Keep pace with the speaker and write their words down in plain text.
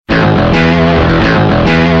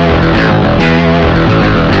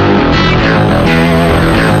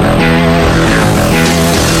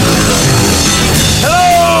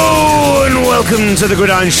welcome to the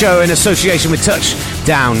Gridiron Show in association with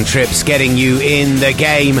Touchdown Trips, getting you in the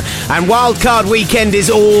game. And Wildcard weekend is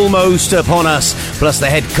almost upon us, plus the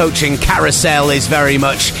head coaching carousel is very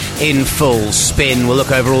much in full spin. We'll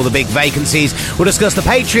look over all the big vacancies, we'll discuss the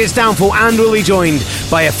Patriots' downfall, and we'll be joined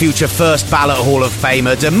by a future first ballot Hall of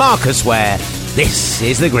Famer, DeMarcus Ware. This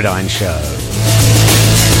is the Gridiron Show.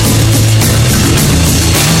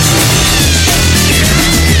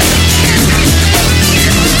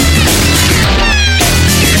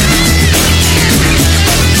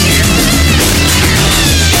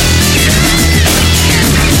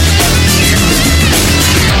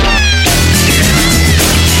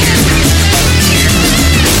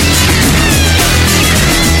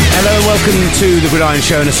 Welcome to the Gridiron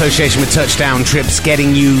Show in association with Touchdown Trips,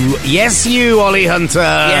 getting you, yes you, Ollie Hunter.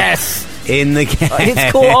 Yes. In the game.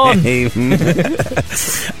 It's caught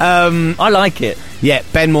on. I like it. Yeah,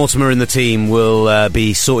 Ben Mortimer and the team will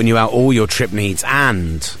be sorting you out all your trip needs,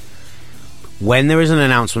 and when there is an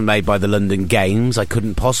announcement made by the London Games, I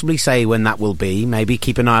couldn't possibly say when that will be. Maybe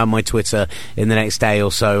keep an eye on my Twitter in the next day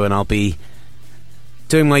or so, and I'll be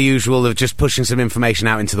doing my usual of just pushing some information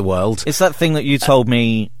out into the world. It's that thing that you told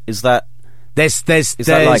me. Is that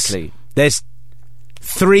likely? There's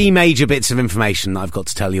three major bits of information that I've got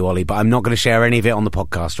to tell you, Ollie, but I'm not going to share any of it on the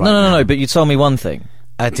podcast right now. No, but you told me one thing.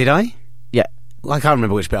 Did I? Yeah. Well, I can't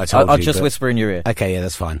remember which bit I told you. I'll just whisper in your ear. Okay, yeah,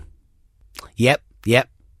 that's fine. Yep.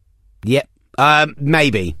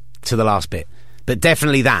 Maybe to the last bit. But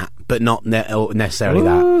definitely that, but not necessarily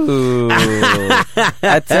that. Ooh.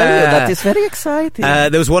 I tell you, that is very exciting.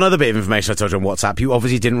 There was one other bit of information I told you on WhatsApp. You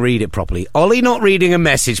obviously didn't read it properly. Ollie not reading a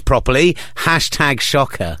message properly.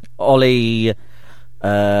 #shocker. Ollie,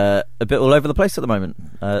 a bit all over the place at the moment.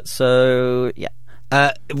 So, yeah.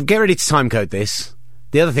 Get ready to timecode this.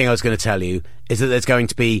 The other thing I was going to tell you is that there's going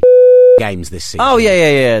to be games this season. Oh,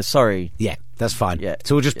 yeah. Sorry. Yeah. That's fine. Yeah.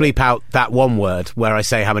 So we'll just bleep out that one word where I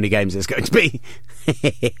say how many games it's going to be.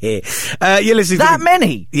 You're listening that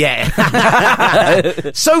many? Yeah.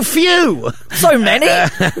 So few. So many?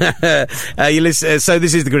 You listen, so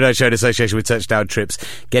this is the Gridiron Show in association with Touchdown Trips,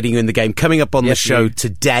 getting you in the game. Coming up on the show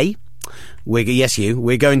today, we're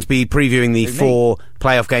going to be previewing the four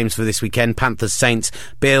playoff games for this weekend: Panthers, Saints,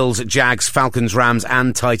 Bills, Jags, Falcons, Rams,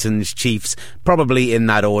 and Titans, Chiefs, probably in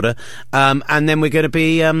that order. And then we're going to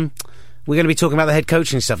be talking about the head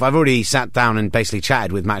coaching stuff. I've already sat down and basically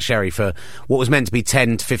chatted with Matt Sherry for what was meant to be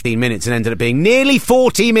 10 to 15 minutes and ended up being nearly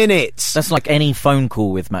 40 minutes. That's like any phone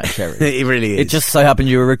call with Matt Sherry. It really is. It just so happened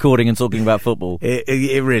you were recording and talking about football.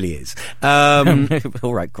 It really is.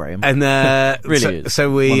 All right, Graham. And really is.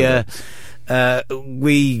 So we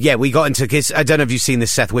got into, cause I don't know if you've seen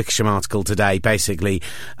this Seth Wickersham article today, basically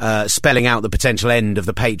spelling out the potential end of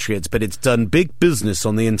the Patriots, but it's done big business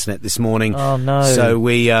on the internet this morning. Oh no! So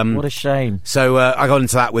what a shame. So I got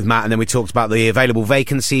into that with Matt, and then we talked about the available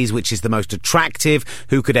vacancies, which is the most attractive,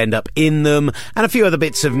 who could end up in them, and a few other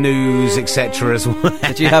bits of news, etc. as well.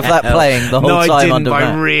 Did you have that playing the whole time? No, I didn't. Under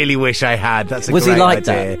I really wish I had. That's a was great he like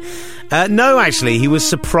idea. that? No, actually, he was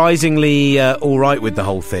surprisingly all right with the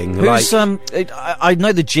whole thing. Who's I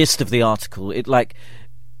know the gist of the article.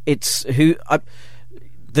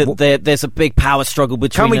 There's a big power struggle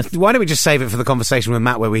between. Why don't we just save it for the conversation with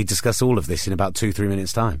Matt, where we discuss all of this in about 2-3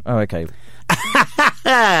 minutes' time? Oh, okay.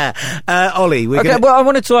 Ollie, well, I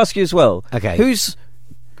wanted to ask you as well. Okay, who's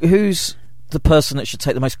the person that should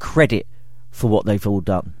take the most credit for what they've all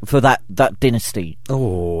done, for that dynasty?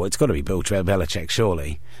 Oh, it's got to be Bill Belichick,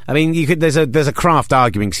 surely. I mean, there's a craft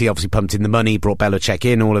argument, because he obviously pumped in the money, brought Belichick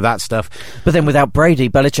in, all of that stuff. But then without Brady,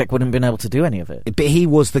 Belichick wouldn't have been able to do any of it. But he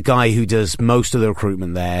was the guy who does most of the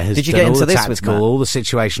recruitment there. Did you get into this with Matt? All the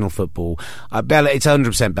situational football. It's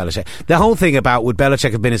 100% Belichick. The whole thing about would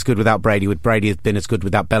Belichick have been as good without Brady, would Brady have been as good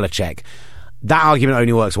without Belichick, that argument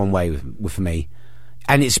only works one way for me.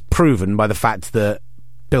 And it's proven by the fact that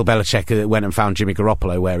Bill Belichick went and found Jimmy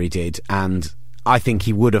Garoppolo where he did, and I think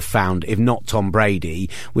he would have found, if not Tom Brady,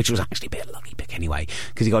 which was actually a bit of a lucky pick anyway,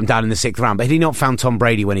 because he got him down in the 6th round, but had he not found Tom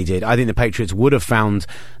Brady when he did, I think the Patriots would have found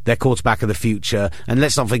their quarterback of the future. And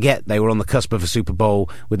let's not forget, they were on the cusp of a Super Bowl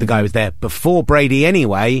with the guy who was there before Brady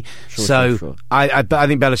anyway. Sure. I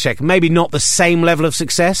think Belichick, maybe not the same level of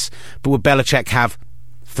success, but would Belichick have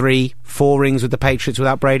 3-4 rings with the Patriots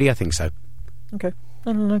without Brady? I think so. Okay.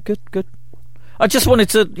 No, good. I just wanted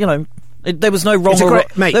to, there was no wrong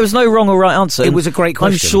there was no wrong or right answer. It was a great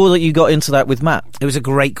question. I'm sure that you got into that with Matt. It was a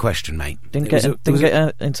great question, mate. Didn't get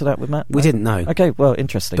into that with Matt? We didn't know. Okay, well,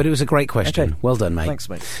 interesting. But it was a great question. Okay. Well done, mate. Thanks,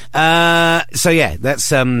 mate. So yeah, that's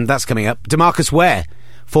coming up. DeMarcus Ware,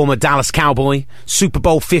 former Dallas Cowboy, Super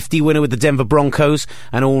Bowl 50 winner with the Denver Broncos,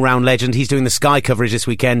 an all-round legend. He's doing the Sky coverage this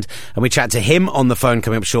weekend, and we chat to him on the phone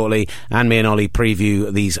coming up shortly, and me and Ollie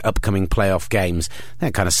preview these upcoming playoff games.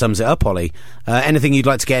 That kind of sums it up, Ollie. Anything you'd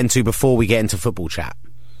like to get into before we get into football chat?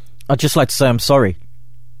 I'd just like to say I'm sorry.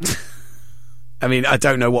 I mean, I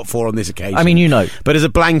don't know what for on this occasion. I mean, you know. But as a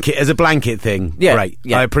blanket thing, yeah, great.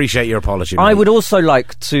 Yeah. I appreciate your apology. I would also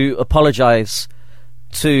like to apologise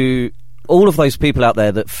to all of those people out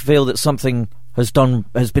there that feel that something has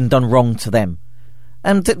been done wrong to them.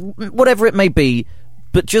 And whatever it may be,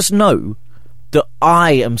 but just know that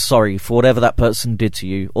I am sorry for whatever that person did to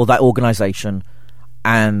you or that organisation,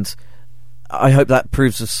 and I hope that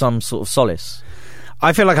proves of some sort of solace.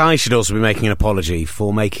 I feel like I should also be making an apology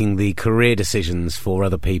for making the career decisions for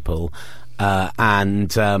other people.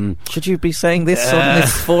 Should you be saying this on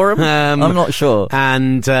this forum? I'm not sure.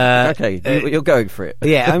 And okay, you're going for it.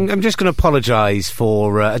 Yeah, I'm just going to apologise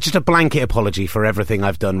for just a blanket apology for everything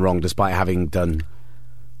I've done wrong, despite having done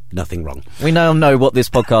nothing wrong. We now know what this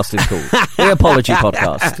podcast is called. The Apology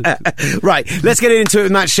Podcast. Right, let's get into it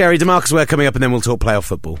with Matt Sherry, DeMarcus Ware coming up, and then we'll talk playoff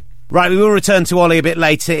football. Right, we will return to Ollie a bit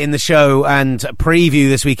later in the show and preview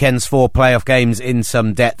this weekend's 4 playoff games in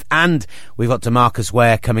some depth. And we've got DeMarcus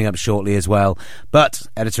Ware coming up shortly as well. But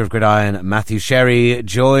editor of Gridiron, Matthew Sherry,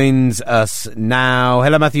 joins us now.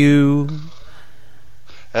 Hello, Matthew.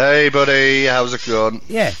 Hey, buddy. How's it going?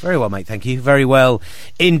 Yeah, very well, mate. Thank you. Very well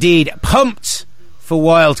indeed. Pumped for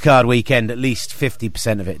Wildcard weekend, at least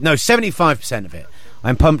 50% of it. No, 75% of it.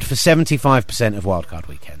 I'm pumped for 75% of Wildcard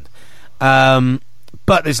weekend.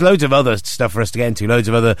 But there's loads of other stuff for us to get into, loads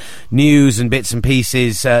of other news and bits and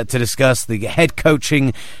pieces to discuss, the head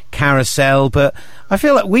coaching carousel. But I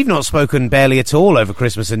feel like we've not spoken barely at all over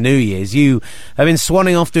Christmas and New Year's. You have been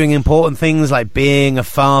swanning off doing important things like being a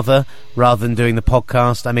father rather than doing the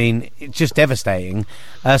podcast. I mean, it's just devastating.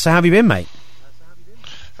 So how have you been, mate?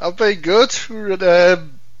 I've been good. We had a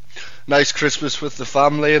nice Christmas with the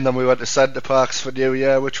family, and then we went to Centre Parks for New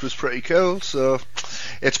Year, which was pretty cool. So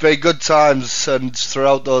it's been good times, and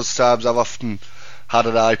throughout those times I've often had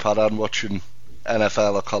an iPad on watching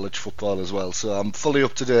NFL or college football as well, so I'm fully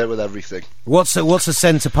up to date with everything. What's the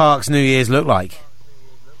Centre Parks New Year's look like?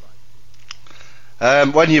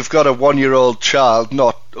 When you've got a 1-year-old child,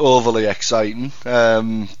 not overly exciting,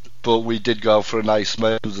 but we did go for a nice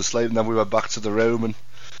meal with the sleep, and then we went back to the room and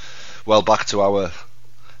back to our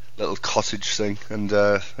little cottage thing, and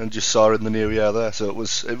just saw her in the new year there. So it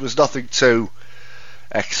was nothing too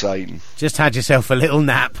exciting. Just had yourself a little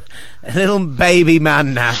nap, a little baby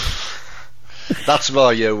man nap. That's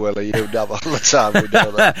more you, Willie. You nap all the time. We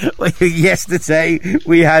know that. Yesterday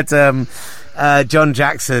we had John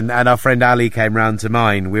Jackson and our friend Ali came round to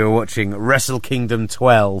mine. We were watching Wrestle Kingdom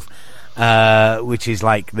 12, which is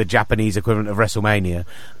like the Japanese equivalent of WrestleMania,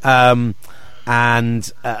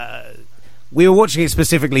 and we were watching it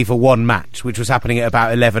specifically for one match, which was happening at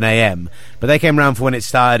about 11 a.m. But they came round for when it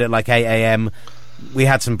started at like 8 a.m. We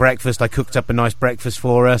had some breakfast. I cooked up a nice breakfast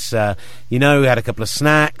for us. We had a couple of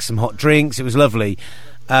snacks, some hot drinks. It was lovely.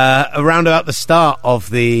 Around about the start of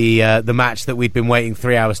the match that we'd been waiting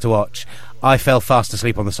 3 hours to watch, I fell fast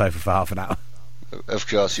asleep on the sofa for half an hour. Of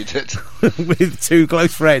course you did. With 2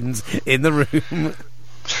 close friends in the room.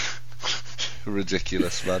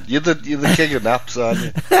 Ridiculous, man. You're the king of naps, aren't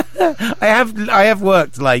you? I have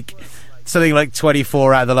worked like something like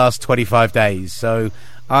 24 out of the last 25 days, so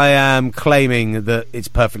I am claiming that it's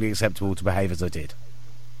perfectly acceptable to behave as I did.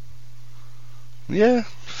 Yeah,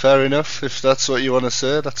 fair enough. If that's what you want to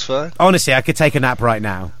say, that's fine. Honestly, I could take a nap right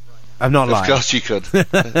now. I'm not lying. Of course you could.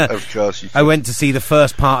 Of course you could. I went to see the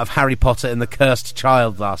first part of Harry Potter and the Cursed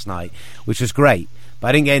Child last night, which was great. But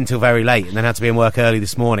I didn't get in until very late, and then had to be in work early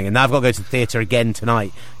this morning. And now I've got to go to the theatre again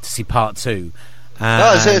tonight to see part 2.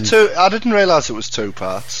 Is it 2? I didn't realise it was 2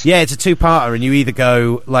 parts. Yeah, it's a 2-parter, and you either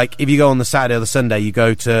go, like, if you go on the Saturday or the Sunday, you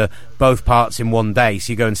go to both parts in one day.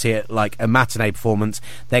 So you go and see it like a matinee performance,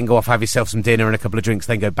 then go off, have yourself some dinner and a couple of drinks,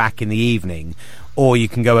 then go back in the evening. Or you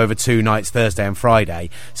can go over 2 nights, Thursday and Friday.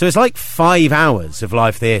 So it's like 5 hours of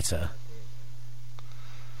live theatre.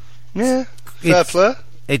 Yeah, fair play.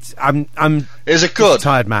 I'm Is it good?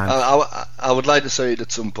 Tired man. I would like to see it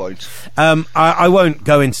at some point. I won't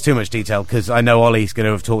go into too much detail because I know Ollie's going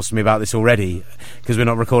to have talked to me about this already because we're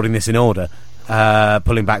not recording this in order,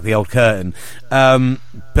 pulling back the old curtain.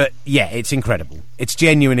 But yeah, it's incredible. It's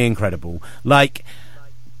genuinely incredible. Like,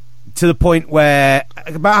 to the point where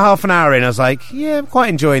about half an hour in I was like, yeah, I'm quite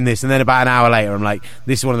enjoying this, and then about an hour later I'm like,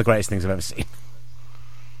 this is one of the greatest things I've ever seen.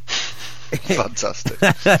 Fantastic.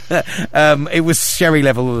 It was Sherry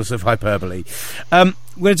levels of hyperbole.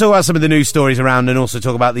 We're going to talk about some of the news stories around and also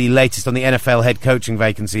talk about the latest on the NFL head coaching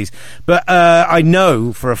vacancies. But I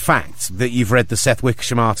know for a fact that you've read the Seth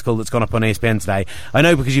Wickersham article that's gone up on ESPN today. I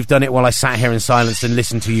know because you've done it while I sat here in silence and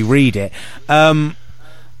listened to you read it.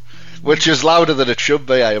 Which is louder than it should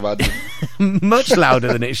be, I imagine. Much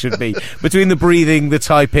louder than it should be. Between the breathing, the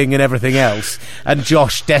typing and everything else, and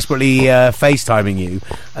Josh desperately FaceTiming you,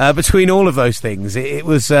 between all of those things, it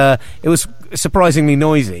was surprisingly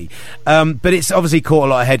noisy. But it's obviously caught a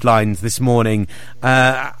lot of headlines this morning.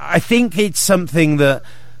 I think it's something that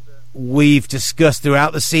we've discussed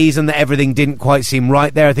throughout the season, that everything didn't quite seem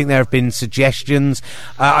right there. I think there have been suggestions.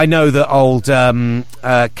 I know that old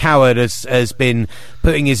Coward has been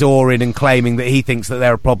putting his oar in and claiming that he thinks that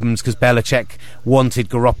there are problems because Belichick wanted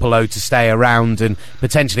Garoppolo to stay around and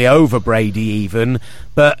potentially over Brady even.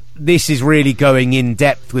 But this is really going in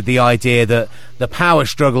depth with the idea that the power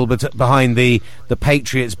struggle behind the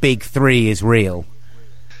Patriots' big three is real.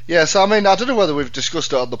 Yes, I mean, I don't know whether we've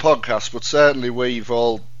discussed it on the podcast, but certainly we've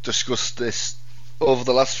all discussed this over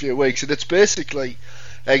the last few weeks, and it's basically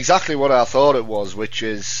exactly what I thought it was, which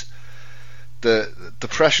is the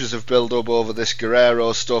pressures have built up over this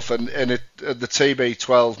Guerrero stuff and the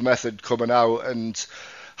TB12 method coming out, and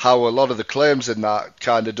how a lot of the claims in that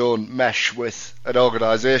kind of don't mesh with an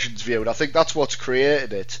organisation's view, and I think that's what's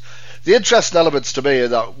created it. The interesting elements to me are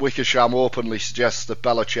that Wickersham openly suggests that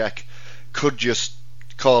Belichick could just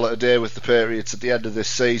call it a day with the Patriots at the end of this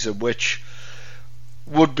season, which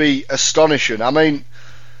would be astonishing. I mean,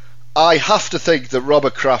 I have to think that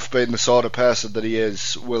Robert Kraft, being the sort of person that he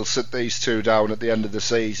is, will sit these two down at the end of the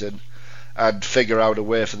season and figure out a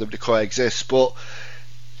way for them to coexist. But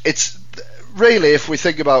it's really, if we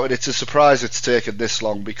think about it, it's a surprise it's taken this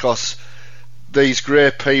long, because these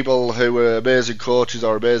great people who are amazing coaches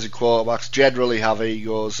or amazing quarterbacks generally have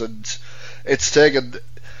egos, and it's taken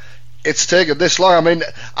this long. I mean,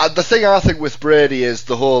 the thing I think with Brady is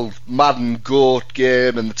the whole Madden GOAT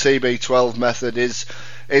game and the TB12 method is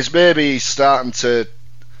maybe he's starting to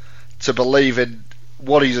believe in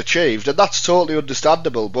what he's achieved, and that's totally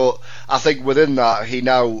understandable. But I think within that, he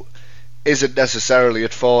now isn't necessarily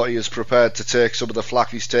at 40 as prepared to take some of the flack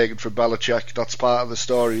he's taken from Belichick. That's part of the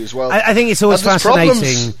story as well. I think it's always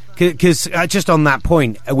fascinating because just on that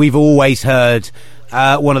point, we've always heard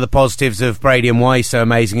one of the positives of Brady and why he's so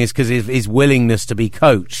amazing is because of his willingness to be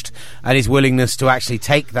coached and his willingness to actually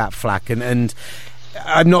take that flack. And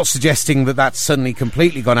I'm not suggesting that that's suddenly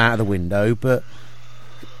completely gone out of the window, but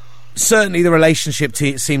certainly the relationship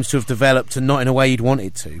seems to have developed, and not in a way you'd want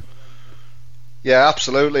it to. Yeah,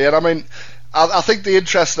 absolutely. And I mean, I think the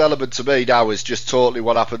interesting element to me now is just totally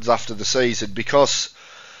what happens after the season, because,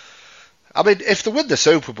 I mean, if they win the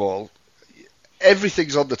Super Bowl,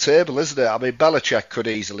 everything's on the table, isn't it? I mean, Belichick could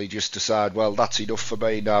easily just decide, well, that's enough for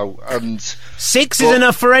me now. And 6 is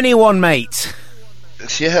enough for anyone, mate.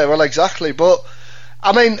 Yeah, well, exactly. But,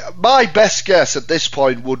 I mean, my best guess at this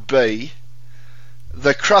point would be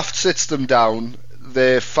the Kraft sits them down,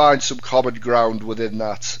 they find some common ground within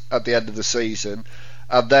that at the end of the season,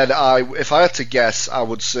 and then if I had to guess, I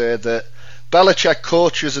would say that Belichick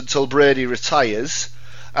coaches until Brady retires,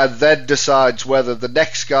 and then decides whether the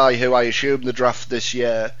next guy, who I assume the draft this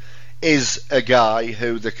year, is a guy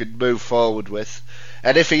who they can move forward with.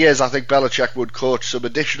 And if he is, I think Belichick would coach some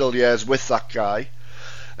additional years with that guy.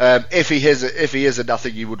 If he isn't, I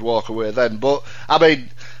think he would walk away then. But, I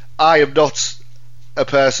mean, I am not a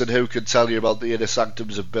person who can tell you about the inner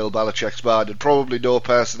sanctums of Bill Belichick's mind, and probably no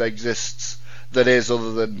person exists that is,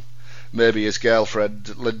 other than maybe his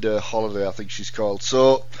girlfriend, Linda Holiday, I think she's called.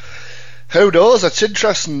 So, who knows? It's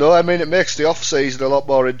interesting though. I mean, it makes the off-season a lot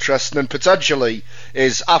more interesting, and potentially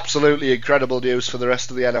is absolutely incredible news for the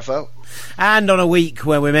rest of the NFL. And on a week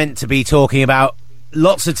where we're meant to be talking about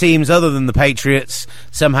lots of teams other than the Patriots,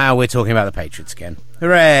 somehow we're talking about the Patriots again.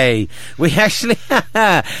 Hooray! We actually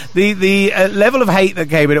the level of hate that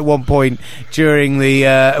came in at one point during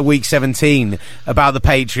the week 17 about the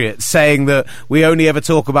Patriots, saying that we only ever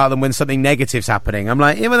talk about them when something negative's happening. I'm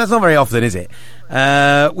like, yeah, well, that's not very often, is it?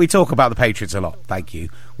 We talk about the Patriots a lot. Thank you.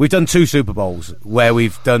 We've done 2 Super Bowls where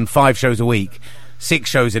we've done 5 shows a week, 6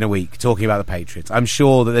 shows in a week talking about the Patriots. I'm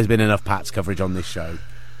sure that there's been enough Pats coverage on this show.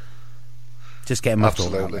 Just getting my thought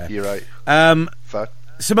out there. Absolutely, you're right.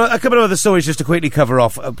 A couple of other stories just to quickly cover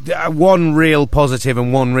off. One real positive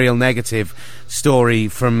and one real negative story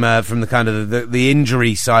from the kind of the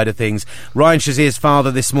injury side of things. Ryan Shazier's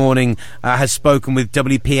father this morning has spoken with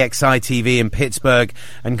WPXI TV in Pittsburgh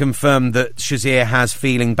and confirmed that Shazier has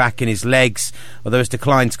feeling back in his legs, although has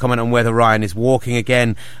declined to comment on whether Ryan is walking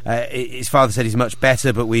again. His father said he's much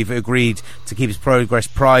better, but we've agreed to keep his progress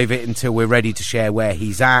private until we're ready to share where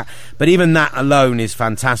he's at. But even that alone is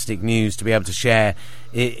fantastic news to be able to share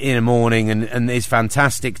in a morning, and is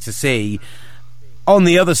fantastic to see. On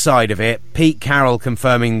the other side of it, Pete Carroll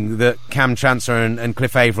confirming that Cam Chancellor and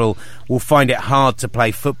Cliff Averill will find it hard to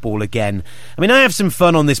play football again. I mean, I have some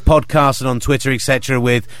fun on this podcast and on Twitter, etc.,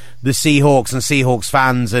 with the Seahawks and Seahawks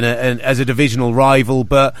fans and as a divisional rival,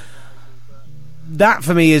 but that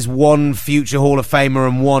for me is one future Hall of Famer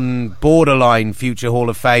and one borderline future Hall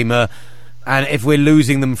of Famer, and if we're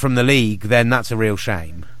losing them from the league, then that's a real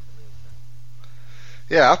shame.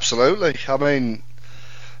 Yeah, absolutely. I mean,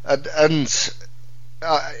 and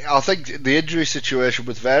I think the injury situation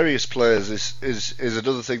with various players is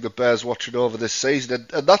another thing that bears watching over this season,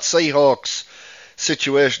 and that Seahawks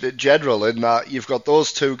situation in general, in that you've got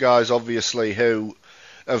those two guys obviously who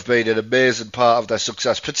have been an amazing part of their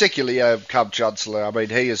success, particularly Cam Chancellor. I mean,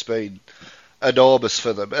 he has been enormous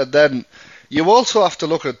for them, and then you also have to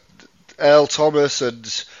look at Earl Thomas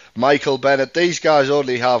and Michael Bennett. These guys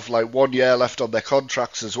only have like 1 year left on their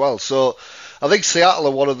contracts as well. So I think Seattle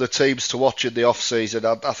are one of the teams to watch in the off-season.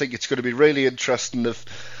 I think it's going to be really interesting.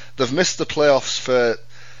 They've missed the playoffs for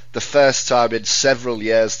the first time in several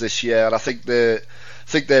years this year, and I think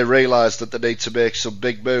they realise that they need to make some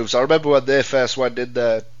big moves. I remember when they first went in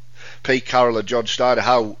there, Pete Carroll and John Schneider,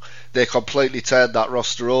 how they completely turned that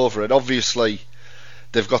roster over, and obviously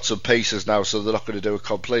they've got some pieces now, so they're not going to do it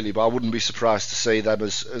completely, but I wouldn't be surprised to see them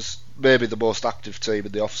as maybe the most active team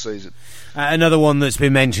in the off-season. Another one that's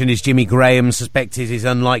been mentioned is Jimmy Graham, suspected is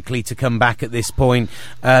unlikely to come back at this point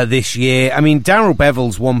this year. I mean, Darrell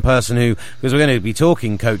Bevel's one person who, because we're going to be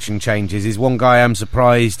talking coaching changes, is one guy I'm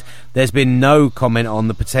surprised there's been no comment on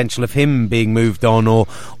the potential of him being moved on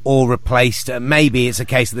or replaced. Maybe it's a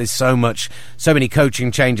case that there's so many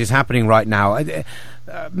coaching changes happening right now.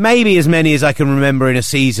 Maybe as many as I can remember in a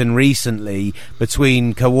season recently,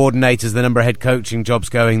 between coordinators, the number of head coaching jobs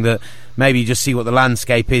going, that maybe you just see what the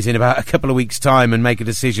landscape is in about a couple of weeks' time and make a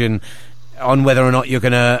decision on whether or not you're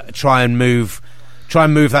going to try and move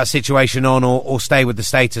that situation on or stay with the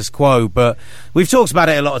status quo. But we've talked about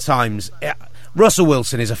it a lot of times. Russell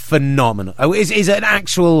Wilson is a phenomenon. Is an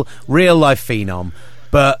actual real life phenom,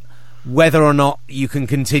 but whether or not you can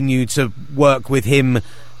continue to work with him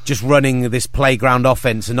just running this playground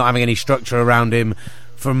offense and not having any structure around him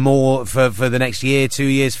for the next year, 2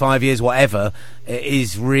 years, 5 years, whatever,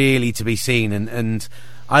 is really to be seen. And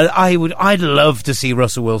I'd love to see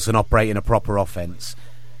Russell Wilson operate in a proper offense.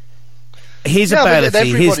 His ability,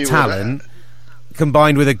 his talent,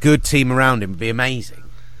 combined with a good team around him, would be amazing.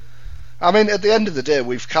 I mean, at the end of the day,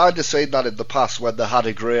 we've kind of seen that in the past when they had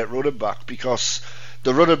a great running back, because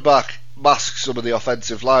the running back masked some of the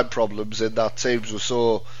offensive line problems in that teams were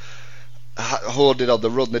so holding on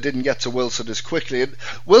the run, they didn't get to Wilson as quickly, and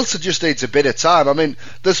Wilson just needs a bit of time. I mean,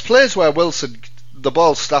 there's plays where the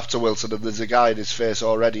ball snapped to Wilson and there's a guy in his face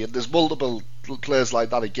already, and there's multiple plays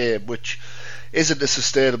like that a game, which isn't a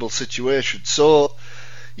sustainable situation. So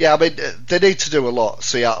yeah, I mean, they need to do a lot,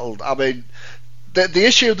 Seattle. I mean, the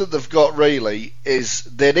issue that they've got really is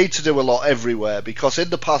they need to do a lot everywhere, because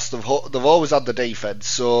in the past they've always had the defence,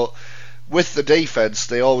 so with the defence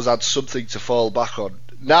they always had something to fall back on.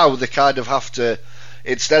 Now they kind of have to,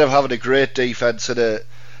 instead of having a great defence and an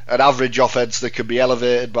average offence that can be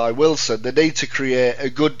elevated by Wilson, they need to create a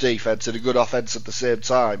good defence and a good offence at the same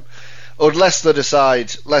time, unless they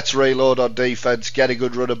decide, let's reload on defence, get a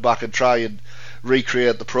good running back and try and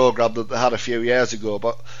recreate the programme that they had a few years ago.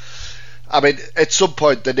 But I mean, at some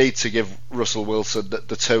point they need to give Russell Wilson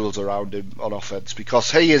the tools around him on offence,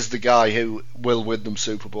 because he is the guy who will win them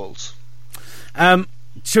Super Bowls.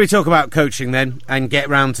 Should we talk about coaching then and get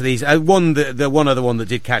round to these? The one other one that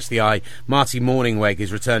did catch the eye, Marty Morningweg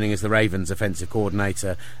is returning as the Ravens offensive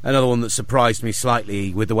coordinator. Another one that surprised me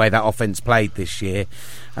slightly with the way that offence played this year.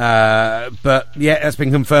 But yeah, that's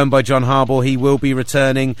been confirmed by John Harbaugh. He will be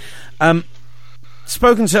returning.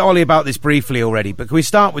 Spoken to Ollie about this briefly already, but can we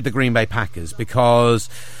start with the Green Bay Packers, because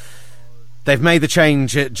they've made the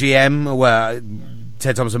change at GM, where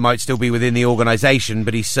Ted Thompson might still be within the organisation,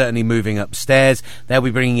 but he's certainly moving upstairs. They'll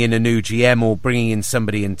be bringing in a new GM or bringing in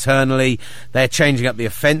somebody internally. They're changing up the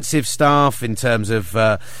offensive staff in terms of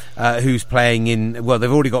who's playing in. Well,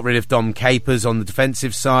 they've already got rid of Dom Capers on the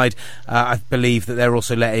defensive side. I believe that they're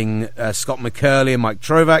also letting Scott McCurley and Mike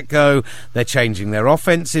Trovac go. They're changing their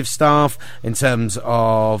offensive staff in terms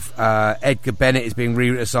of Edgar Bennett is being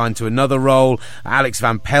reassigned to another role. Alex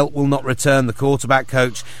Van Pelt will not return, the quarterback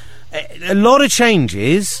coach. A lot of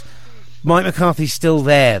changes. Mike McCarthy's still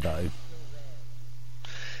there, though.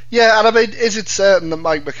 Yeah, and I mean, is it certain that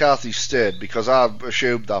Mike McCarthy stayed? Because I've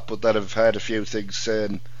assumed that, but then I've heard a few things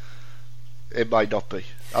saying it might not be.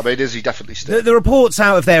 I mean, is he definitely stayed? The reports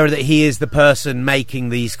out of there are that he is the person making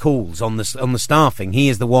these calls on the staffing. He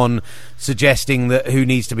is the one suggesting that who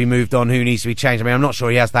needs to be moved on, who needs to be changed. I mean, I'm not sure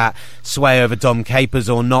he has that sway over Dom Capers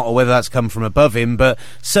or not, or whether that's come from above him, but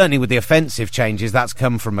certainly with the offensive changes, that's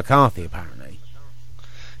come from McCarthy, apparently.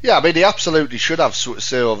 Yeah, I mean, he absolutely should have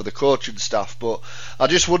say over the coaching staff, but I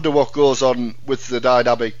just wonder what goes on with the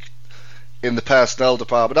dynamic in the personnel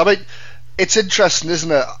department. I mean, it's interesting,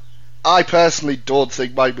 isn't it? I personally don't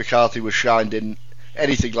think Mike McCarthy was shined in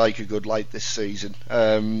anything like a good light this season.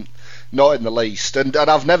 Not in the least. And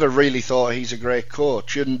I've never really thought he's a great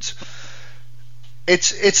coach. And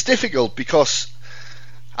it's difficult because,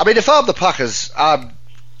 I mean, if I'm the Packers, I'm,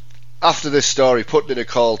 after this story, putting in a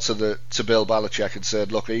call to Bill Belichick and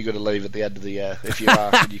said, look, are you going to leave at the end of the year? If you are,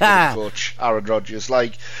 can you come coach Aaron Rodgers?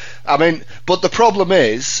 Like, I mean, but the problem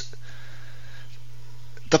is,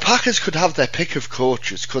 the Packers could have their pick of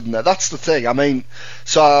coaches, couldn't they? That's the thing. I mean,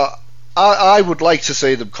 so I would like to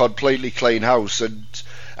see them completely clean house, and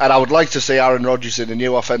I would like to see Aaron Rodgers in a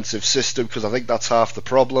new offensive system, because I think that's half the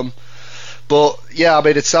problem. But yeah, I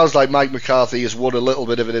mean, it sounds like Mike McCarthy has won a little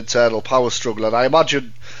bit of an internal power struggle, and I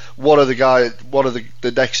imagine one of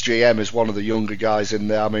the next GM is one of the younger guys in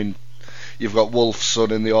there. I mean, you've got Wolf's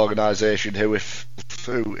son in the organisation, who if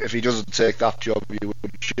he doesn't take that job, you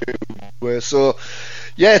would choose. So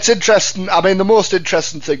yeah, it's interesting. I mean, the most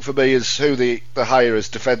interesting thing for me is who the hire as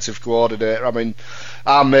defensive coordinator. I mean,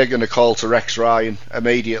 I'm making a call to Rex Ryan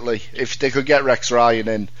immediately. If they could get Rex Ryan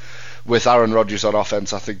in with Aaron Rodgers on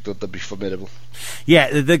offense, I think that they'd be formidable.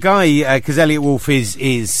 Yeah, the guy, because Elliot Wolf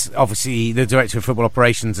is obviously the director of football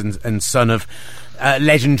operations and son of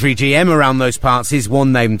legendary GM around those parts, is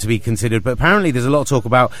one name to be considered. But apparently there's a lot of talk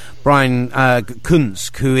about Brian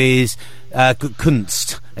Kunst, who is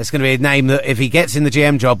Kunst. It's going to be a name that if he gets in the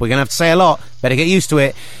GM job, we're going to have to say a lot. Better get used to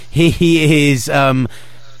it. He is...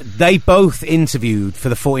 they both interviewed for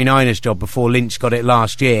the 49ers job before Lynch got it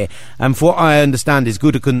last year, and for what I understand is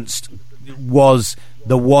Gutekunst was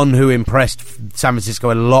the one who impressed San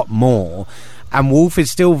Francisco a lot more, and Wolf is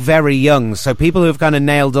still very young, so people who have kind of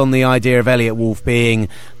nailed on the idea of Elliot Wolf being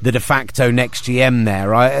the de facto next GM there,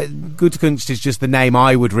 Gutekunst is just the name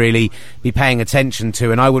I would really be paying attention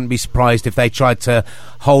to, and I wouldn't be surprised if they tried to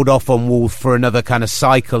hold off on Wolf for another kind of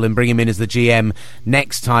cycle and bring him in as the GM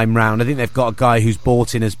next time round. I think they've got a guy who's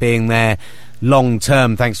bought in as being there long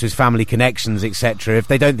term thanks to his family connections, etc. If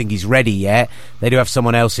they don't think he's ready yet, they do have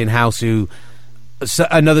someone else in house who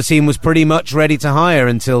another team was pretty much ready to hire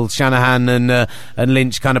until Shanahan and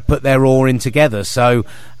Lynch kind of put their oar in together. So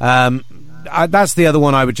that's the other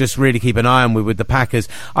one I would just really keep an eye on with the Packers.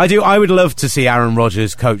 I would love to see Aaron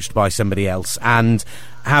Rodgers coached by somebody else and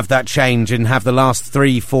have that change and have the last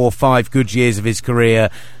 3, 4, 5 good years of his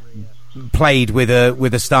career played with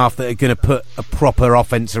a staff that are going to put a proper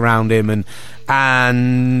offense around him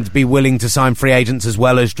and be willing to sign free agents as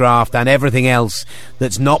well as draft and everything else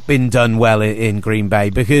that's not been done well in Green Bay,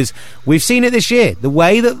 because we've seen it this year. The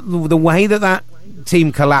way that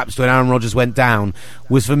team collapsed when Aaron Rodgers went down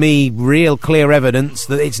was, for me, real clear evidence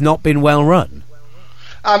that it's not been well run.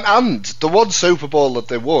 And the one Super Bowl that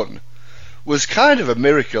they won was kind of a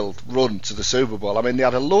miracle run to the Super Bowl. I mean, they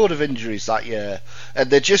had a load of injuries that year, and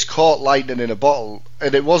they just caught lightning in a bottle.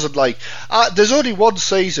 And it wasn't like... there's only one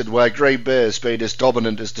season where Green Bay has been as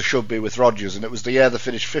dominant as they should be with Rodgers, and it was the year they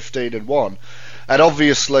finished 15-1. And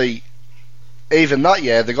obviously, even that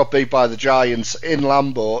year, they got beat by the Giants in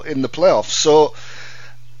Lambeau in the playoffs. So,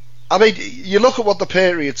 I mean, you look at what the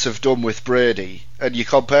Patriots have done with Brady, and you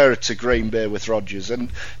compare it to Green Bay with Rodgers,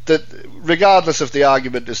 and that, regardless of the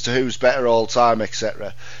argument as to who's better all time,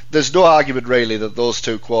 etc., there's no argument really that those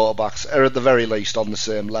two quarterbacks are at the very least on the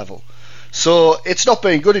same level. So it's not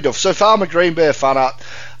been good enough. So if I'm a Green Bay fan,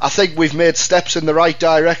 I think we've made steps in the right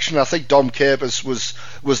direction. I think Dom Capers was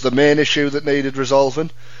the main issue that needed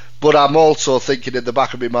resolving, but I'm also thinking in the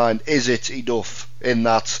back of my mind, is it enough in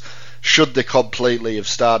that? Should they completely have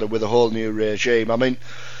started with a whole new regime? I mean,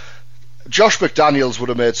 Josh McDaniels would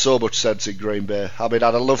have made so much sense in Green Bay. I mean,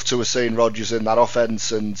 I'd have loved to have seen Rodgers in that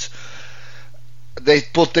offense,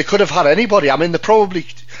 but they could have had anybody. I mean, they probably.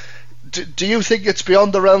 Do you think it's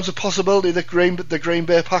beyond the realms of possibility that the Green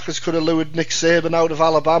Bay Packers could have lured Nick Saban out of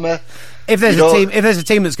Alabama? If there's a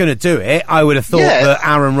team that's going to do it, I would have thought that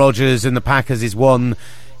Aaron Rodgers and the Packers is one.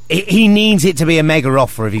 He needs it to be a mega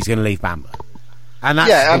offer if he's going to leave Bama, and that's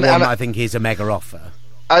the one that I think is a mega offer.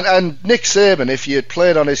 And Nick Saban, if he had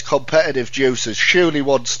played on his competitive juices, surely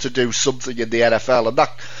wants to do something in the NFL, and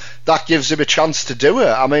that gives him a chance to do it.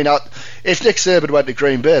 I mean, if Nick Saban went to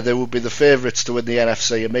Green Bay, they would be the favourites to win the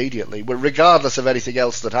NFC immediately, regardless of anything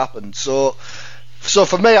else that happened. So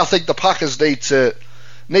for me, I think the Packers need to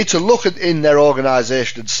look in their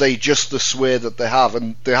organisation and see just the sway that they have,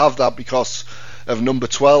 and they have that because of number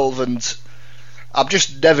 12, and I'm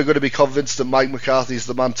just never going to be convinced that Mike McCarthy's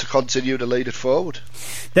the man to continue to lead it forward.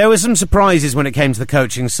 There were some surprises when it came to the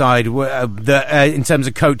coaching side, in terms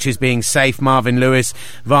of coaches being safe. Marvin Lewis,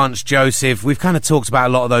 Vance Joseph. We've kind of talked about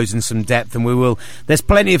a lot of those in some depth, and we will. There's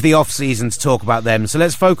plenty of the off-season to talk about them. So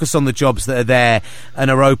let's focus on the jobs that are there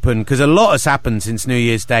and are open, because a lot has happened since New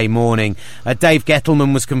Year's Day morning. Dave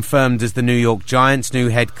Gettleman was confirmed as the New York Giants' new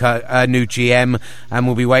new GM, and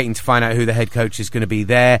we'll be waiting to find out who the head coach is going to be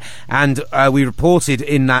there. And we reported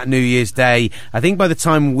in that New Year's Day, I think by the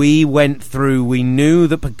time we went through, we knew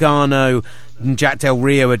that Pagano and Jack Del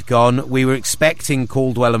Rio had gone. We were expecting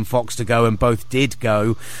Caldwell and Fox to go, and both did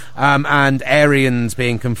go, and Arians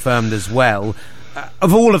being confirmed as well.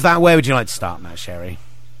 Of all of that, where would you like to start, Matt Sherry?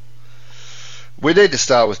 We need to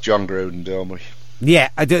start with John Gruden, don't we? Yeah,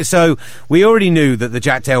 I do. So we already knew that the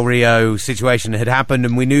Jack Del Rio situation had happened,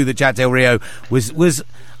 and we knew that Jack Del Rio was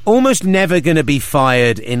almost never going to be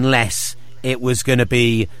fired unless it was going to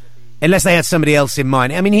be, unless they had somebody else in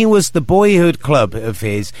mind. I mean, he was the boyhood club of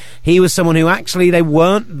his. He was someone who actually they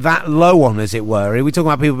weren't that low on, as it were. We talk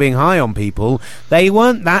about people being high on people. They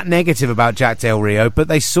weren't that negative about Jack Del Rio, but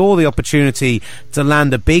they saw the opportunity to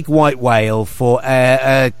land a big white whale for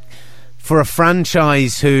a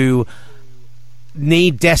franchise who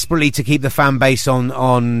need desperately to keep the fan base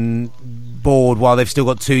on board while they've still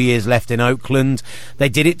got 2 years left in Oakland. They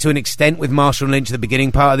did it to an extent with Marshall Lynch at the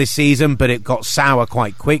beginning part of this season, but it got sour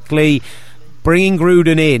quite quickly. Bringing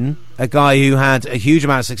Gruden in, a guy who had a huge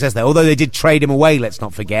amount of success there, although they did trade him away, let's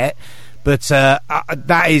not forget, but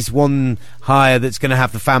that is one hire that's going to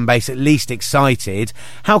have the fan base at least excited.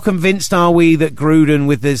 How convinced are we that Gruden,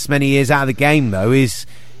 with this many years out of the game, though, is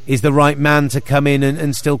the right man to come in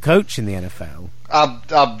and still coach in the NFL?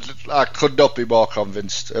 I could not be more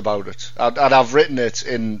convinced about it, and I've written it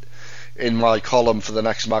in my column for the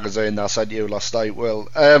next magazine that I sent you last night, Will.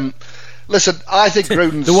 Listen, I think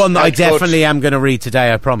Gruden's the one that I definitely am going to read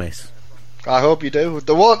today, I promise. I hope you do.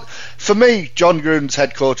 The one, for me, John Gruden's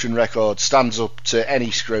head coaching record stands up to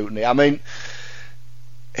any scrutiny. I mean,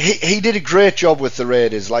 he did a great job with the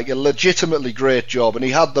Raiders, like a legitimately great job, and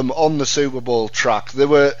he had them on the Super Bowl track. They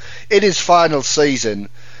were, in his final season,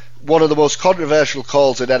 one of the most controversial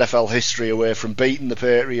calls in NFL history, away from beating the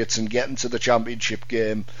Patriots and getting to the championship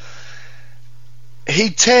game.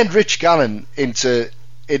 He turned Rich Gannon into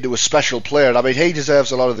a special player. I mean, he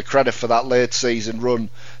deserves a lot of the credit for that late season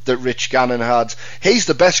run that Rich Gannon had. He's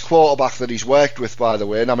the best quarterback that he's worked with, by the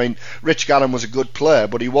way. And I mean, Rich Gannon was a good player,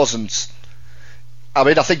 but he wasn't. I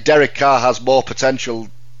mean, I think Derek Carr has more potential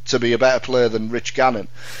to be a better player than Rich Gannon.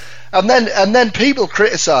 And then people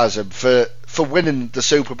criticise him for winning the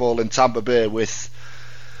Super Bowl in Tampa Bay with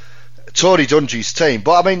Tony Dungy's team.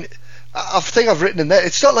 But I mean, I think I've written in there,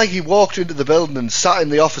 it's not like he walked into the building and sat in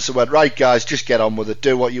the office and went, right guys, just get on with it,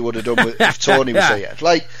 do what you would have done if Tony was here.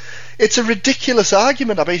 Like, it's a ridiculous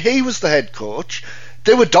argument. I mean, he was the head coach.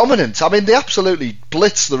 They were dominant. I mean, they absolutely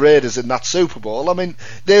blitzed the Raiders in that Super Bowl. I mean,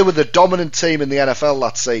 they were the dominant team in the NFL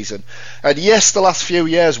that season. And yes, the last few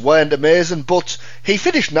years weren't amazing, but he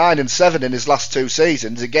finished 9-7 in his last two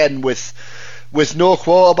seasons, again with no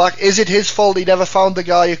quarterback. Is it his fault he never found the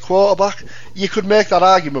guy at quarterback? You could make that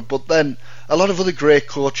argument, but then a lot of other great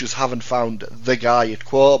coaches haven't found the guy at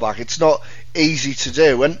quarterback. It's not easy to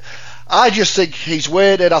do. And I just think he's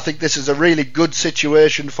waited. I think this is a really good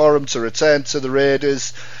situation for him to return to the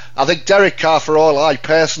Raiders. I think Derek Carr, for all I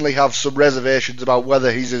personally have some reservations about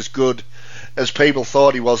whether he's as good as people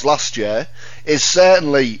thought he was last year, is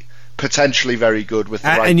certainly potentially very good with the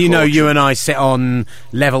right and you know, coaching. You and I sit on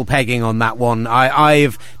level pegging on that one.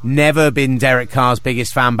 I've never been Derek Carr's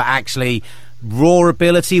biggest fan, but actually raw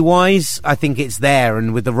ability-wise, I think it's there,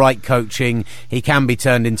 and with the right coaching, he can be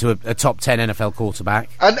turned into a top 10 NFL quarterback.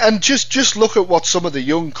 And just look at what some of the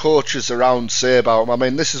young coaches around say about him. I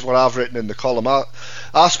mean, this is what I've written in the column.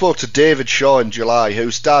 I spoke to David Shaw in July,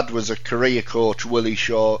 whose dad was a career coach, Willie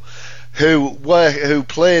Shaw, who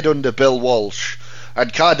played under Bill Walsh,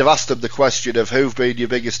 and kind of asked him the question of who've been your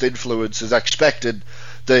biggest influences, expected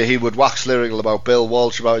that he would wax lyrical about Bill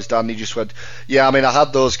Walsh, about his dad, and he just went, yeah, I mean, I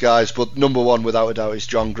had those guys, but number one, without a doubt, is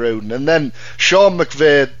John Gruden. And then Sean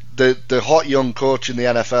McVay, the hot young coach in the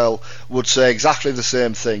NFL, would say exactly the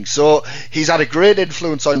same thing. So he's had a great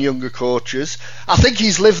influence on younger coaches. I think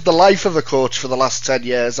he's lived the life of a coach for the last 10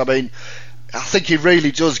 years. I mean, I think he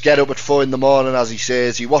really does get up at 4 a.m, as he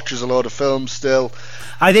says. He watches a lot of films still.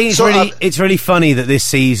 I think it's really funny that this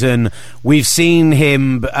season we've seen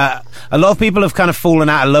him. A lot of people have kind of fallen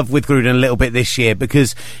out of love with Gruden a little bit this year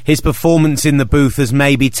because his performance in the booth has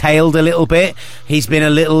maybe tailed a little bit. He's been a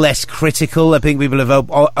little less critical. I think people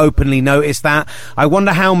have openly noticed that. I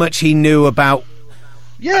wonder how much he knew about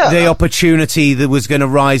the opportunity that was going to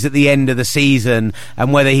rise at the end of the season,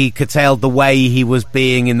 and whether he curtailed the way he was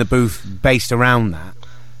being in the booth based around that.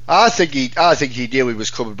 I think he knew he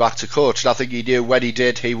was coming back to coach, and I think he knew when he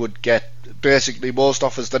did he would get basically most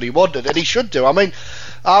offers that he wanted, and he should do. I mean,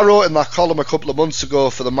 I wrote in that column a couple of months ago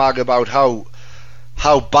for the mag about how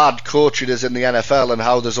bad coaching is in the NFL and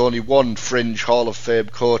how there's only one fringe Hall of Fame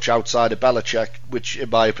coach outside of Belichick, which in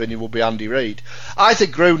my opinion would be Andy Reid. I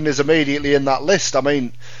think Gruden is immediately in that list. I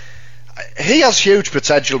mean, he has huge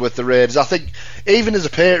potential with the Raiders. I think even as a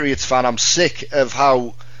Patriots fan, I'm sick of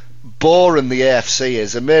how boring the AFC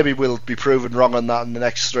is, and maybe we'll be proven wrong on that in the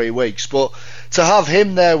next 3 weeks, but to have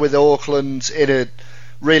him there with Oakland in a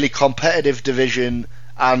really competitive division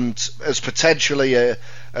and as potentially a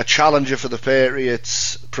challenger for the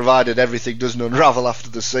Patriots, provided everything doesn't unravel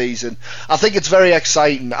after the season, I think it's very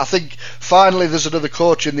exciting. I think finally there's another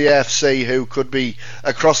coach in the AFC who could be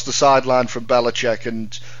across the sideline from Belichick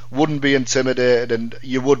and wouldn't be intimidated, and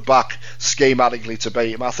you would back schematically to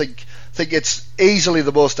beat him. I think it's easily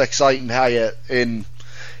the most exciting hire in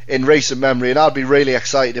recent memory, and I'd be really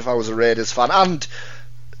excited if I was a Raiders fan. And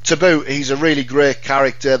to boot, he's a really great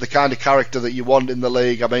character, the kind of character that you want in the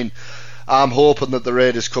league. I mean, I'm hoping that the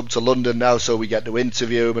Raiders come to London now so we get to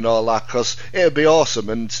interview him and all that, because it would be awesome.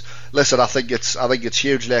 And listen, I think it's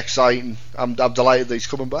hugely exciting. I'm delighted that he's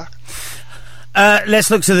coming back. Let's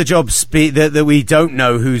look to the jobs that we don't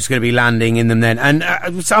know who's going to be landing in them then. And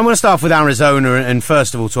so I'm going to start off with Arizona, and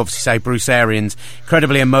first of all to obviously say Bruce Arians,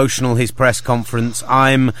 incredibly emotional, his press conference.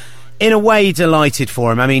 I'm in a way delighted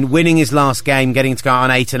for him. I mean, winning his last game, getting to go on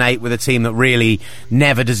 8-8 with a team that really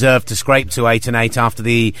never deserved to scrape to 8-8 after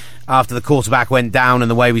the quarterback went down and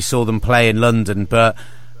the way we saw them play in London. But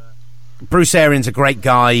Bruce Arians, a great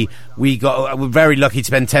guy. We're very lucky to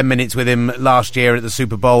spend 10 minutes with him last year at the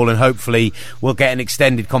Super Bowl, and hopefully we'll get an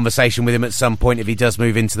extended conversation with him at some point if he does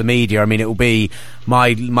move into the media. I mean, it will be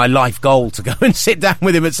my life goal to go and sit down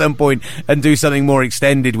with him at some point and do something more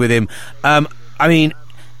extended with him. I mean,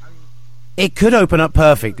 it could open up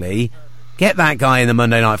perfectly. Get that guy in the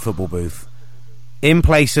Monday Night Football booth in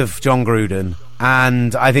place of John Gruden,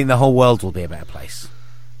 and I think the whole world will be a better place.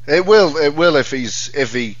 It will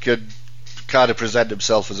if he could kind of present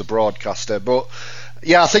himself as a broadcaster. But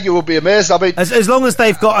yeah, I think it would be amazing. I mean, as long as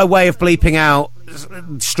they've got a way of bleeping out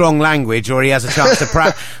strong language, or he has a chance to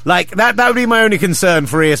practice, like that would be my only concern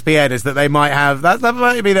for ESPN, is that they might have that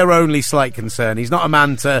might be their only slight concern. He's not a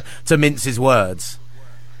man to mince his words.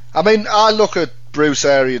 I mean, I look at Bruce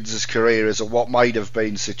Arians' career as a what might have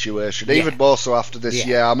been situation, even more so after this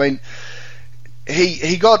year. I mean,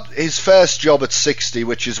 he got his first job at 60,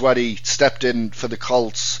 which is when he stepped in for the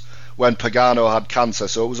Colts when Pagano had cancer,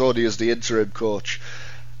 so it was only as the interim coach.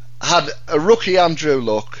 Had a rookie Andrew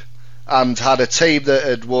Luck, and had a team that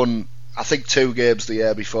had won, I think, 2 games the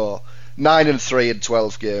year before, 9-3 in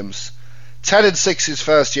 12 games. 10-6 his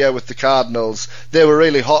first year with the Cardinals. They were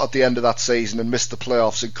really hot at the end of that season and missed the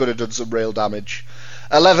playoffs and could have done some real damage.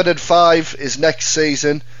 11-5 his next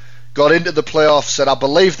season, got into the playoffs, and I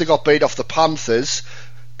believe they got beat off the Panthers,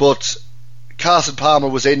 but Carson Palmer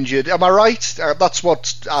was injured. Am I right? That's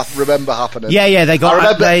what I remember happening. Yeah, they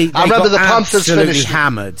got. I remember the Panthers finished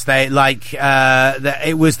hammered. They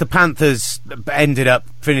it was the Panthers ended up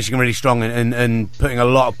finishing really strong and putting a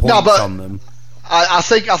lot of points on them. I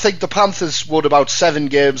think the Panthers won about 7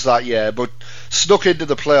 games that year, but snuck into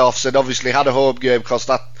the playoffs and obviously had a home game because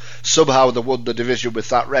that somehow they won the division with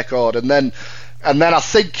that record. And then I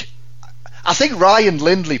think Ryan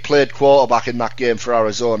Lindley played quarterback in that game for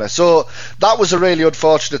Arizona. So that was a really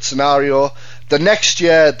unfortunate scenario. The next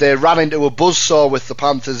year, they ran into a buzzsaw with the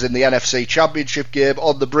Panthers in the NFC Championship game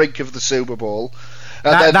on the brink of the Super Bowl.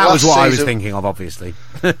 And that was what I was thinking of, obviously.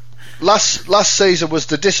 Last season was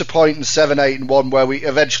the disappointing 7-8-1 where we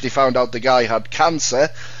eventually found out the guy had cancer.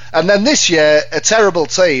 And then this year, a terrible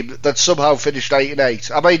team that somehow finished 8-8.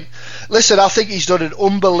 I mean, listen, I think he's done an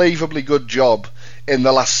unbelievably good job in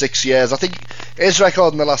the last 6 years. I think his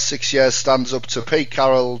record in the last 6 years stands up to Pete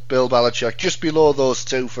Carroll, Bill Belichick, just below those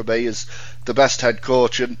two for me as the best head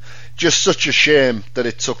coach. And just such a shame that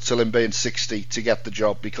it took till him being 60 to get the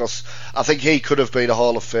job, because I think he could have been a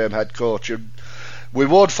Hall of Fame head coach. And we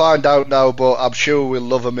won't find out now, but I'm sure we'll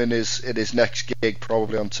love him in his next gig,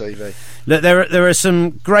 probably on TV. Look, there are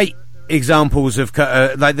some great examples of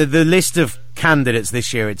like the list of candidates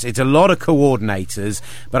this year. It's a lot of coordinators,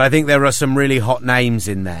 but I think there are some really hot names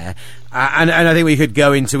in there, and I think we could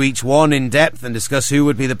go into each one in depth and discuss who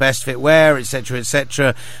would be the best fit where, etc.,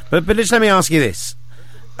 etc. But just let me ask you this.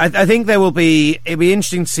 I think it'll be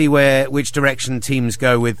interesting to see which direction teams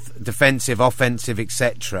go with defensive, offensive,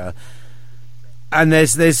 etc. And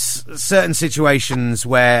there's certain situations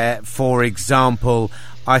where, for example,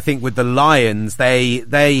 I think with the Lions,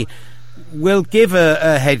 they will give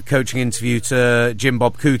a head coaching interview to Jim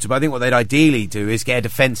Bob Cooter, but I think what they'd ideally do is get a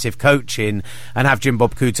defensive coach in and have Jim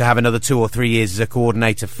Bob Cooter have another 2 or 3 years as a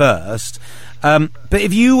coordinator first. But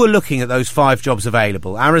if you were looking at those 5 jobs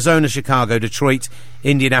available, Arizona, Chicago, Detroit,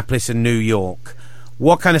 Indianapolis and New York,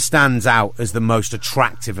 what kind of stands out as the most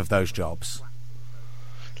attractive of those jobs?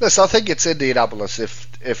 Listen, I think it's Indianapolis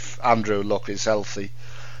if Andrew Luck is healthy.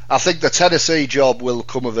 I think the Tennessee job will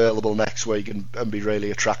come available next week and be really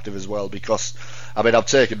attractive as well, because, I mean, I've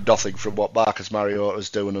taken nothing from what Marcus Mariota is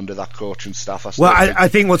doing under that coaching staff. I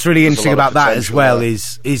think what's really interesting about that as well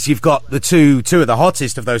is you've got the two of the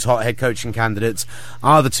hottest of those hot head coaching candidates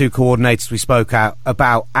are the 2 coordinators we spoke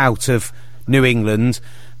about out of New England.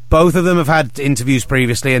 Both of them have had interviews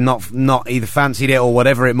previously and not either fancied it or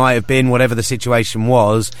whatever it might have been, whatever the situation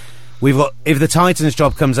was. We've got, if the Titans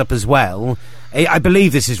job comes up as well, I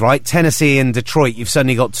believe this is right, Tennessee and Detroit, you've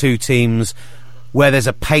suddenly got 2 teams where there's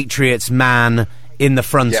a Patriots man in the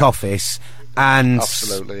front office, and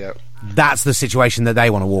absolutely, that's the situation that they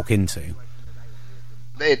want to walk into.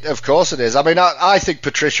 Of course it is. I mean, I think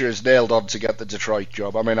Patricia is nailed on to get the Detroit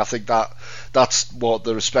job. I mean, I think that's what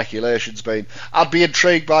the speculation's been. I'd be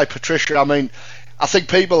intrigued by Patricia. I mean, I think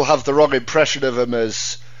people have the wrong impression of him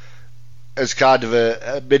as kind of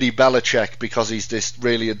a mini Belichick, because he's this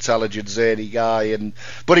really intelligent, zany guy,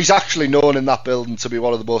 but he's actually known in that building to be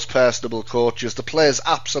one of the most personable coaches. The players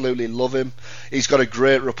absolutely love him. He's got a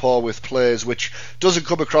great rapport with players, which doesn't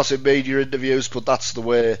come across in media interviews, but that's the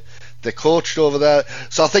way they're coached over there.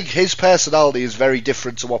 So I think his personality is very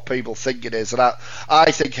different to what people think it is, and I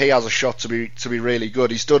think he has a shot to be really good.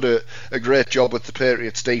 He's done a great job with the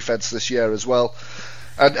Patriots defense this year as well.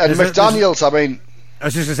 And McDaniels, I mean, I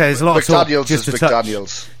was just going to say, there's a lot of talk. Just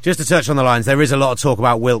to touch on the Lions, there is a lot of talk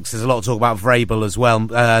about Wilkes. There's a lot of talk about Vrabel as well.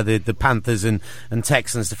 The Panthers and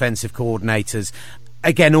Texans defensive coordinators.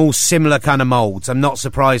 Again, all similar kind of moulds. I'm not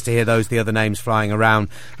surprised to hear the other names flying around.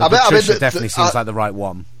 Patricia definitely seems like the right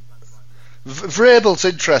one. Vrabel's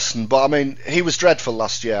interesting, but I mean, he was dreadful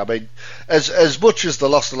last year. I mean, as much as they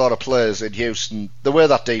lost a lot of players in Houston, the way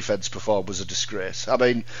that defence performed was a disgrace. I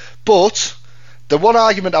mean, but the one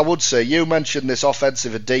argument I would say, you mentioned this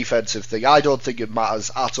offensive and defensive thing. I don't think it matters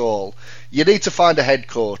at all. You need to find a head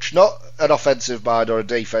coach, not an offensive mind or a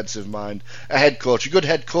defensive mind. A head coach. A good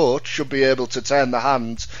head coach should be able to turn the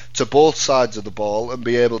hands to both sides of the ball and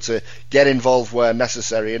be able to get involved where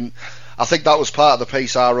necessary. And I think that was part of the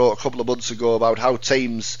piece I wrote a couple of months ago about how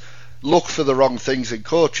teams look for the wrong things in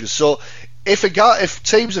coaches. So if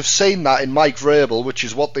teams have seen that in Mike Vrabel, which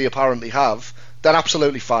is what they apparently have, then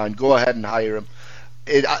absolutely fine. Go ahead and hire him.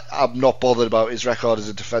 I'm not bothered about his record as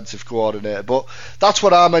a defensive coordinator, but that's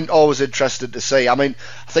what I'm always interested to see. I mean,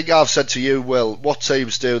 I think I've said to you, Will, what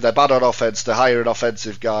teams do, they're bad on offence, they hire an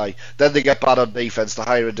offensive guy, then they get bad on defence, they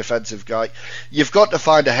hire a defensive guy. You've got to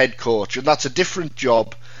find a head coach, and that's a different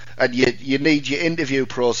job, and you need your interview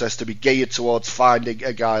process to be geared towards finding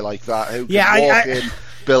a guy like that who can walk in,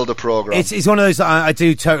 build a program. It's one of those, I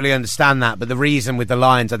do totally understand that, but the reason with the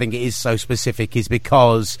Lions I think it is so specific is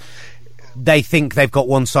because they think they've got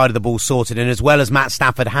one side of the ball sorted, and as well as Matt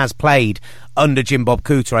Stafford has played under Jim Bob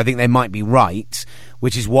Cooter, I think they might be right,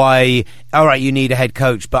 which is why, all right, you need a head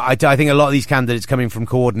coach, but I think a lot of these candidates coming from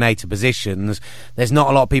coordinator positions, there's not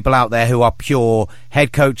a lot of people out there who are pure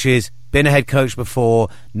head coaches, been a head coach before,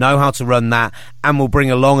 know how to run that, and will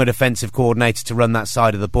bring along a defensive coordinator to run that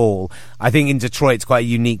side of the ball. I think in Detroit it's quite a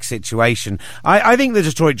unique situation. I think the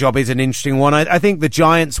Detroit job is an interesting one. I think the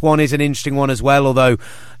Giants one is an interesting one as well, although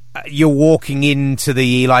you're walking into the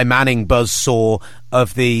Eli Manning buzzsaw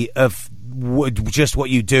of just what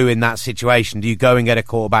you do in that situation. Do you go and get a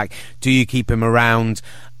quarterback? Do you keep him around?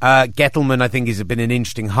 Gettleman, I think, has been an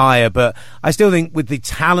interesting hire, but I still think with the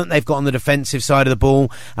talent they've got on the defensive side of the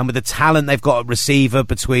ball and with the talent they've got at receiver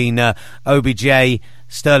between OBJ,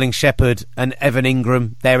 Sterling Shepard and Evan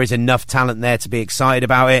Ingram, there is enough talent there to be excited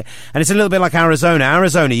about it. And it's a little bit like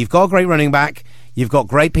Arizona. You've got a great running back, you've got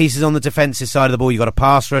great pieces on the defensive side of the ball, you've got a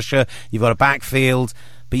pass rusher, you've got a backfield,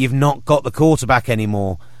 but you've not got the quarterback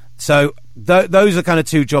anymore. So those are kind of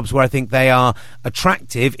two jobs where I think they are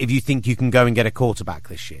attractive if you think you can go and get a quarterback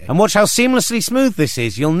this year. And watch how seamlessly smooth this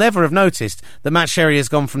is. You'll never have noticed that Matt Sherry has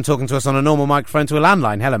gone from talking to us on a normal microphone to a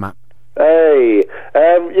landline. Hello, Matt. Hey.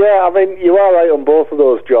 Yeah, I mean, you are right on both of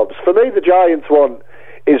those jobs. For me, the Giants one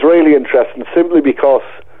is really interesting simply because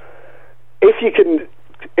if you can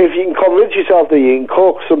convince yourself that you can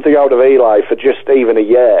coax something out of Eli for just even a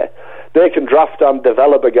year, they can draft and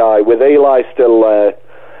develop a guy with Eli still there.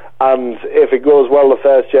 And if it goes well the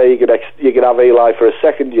first year, you could have Eli for a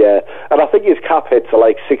second year. And I think his cap hits are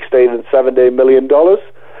like $16 and $17 million.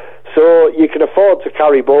 So you can afford to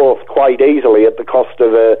carry both quite easily at the cost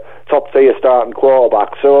of a top-tier starting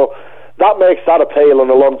quarterback. So that makes that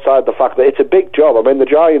appealing alongside the fact that it's a big job. I mean, the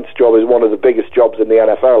Giants' job is one of the biggest jobs in the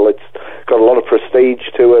NFL. It's got a lot of prestige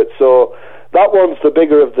to it. So that one's the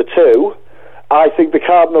bigger of the two. I think the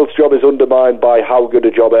Cardinals' job is undermined by how good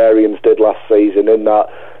a job Arians did last season in that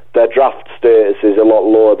their draft status is a lot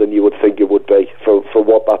lower than you would think it would be for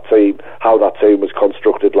how that team was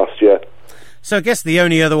constructed last year. So I guess the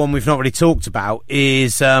only other one we've not really talked about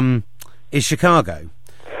is Chicago.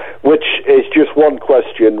 Which is just one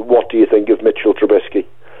question, what do you think of Mitchell Trubisky?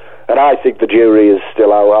 And I think the jury is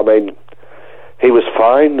still out. I mean, he was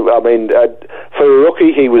fine. I mean, for a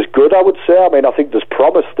rookie, he was good, I would say. I mean, I think there's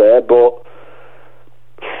promise there, but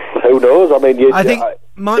who knows? I mean, I think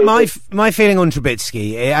my feeling on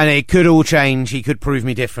Trubisky, and it could all change. He could prove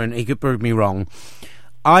me different. He could prove me wrong.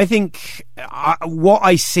 I think what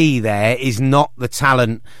I see there is not the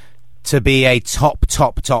talent to be a top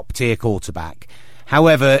tier quarterback.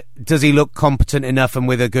 However, does he look competent enough and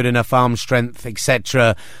with a good enough arm strength,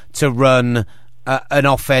 etc., to run an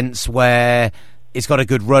offense where it's got a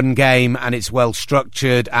good run game and it's well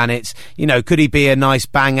structured and it's, could he be a nice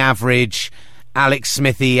bang average Alex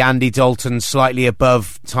Smithy, Andy Dalton, slightly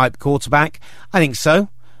above type quarterback? I think so.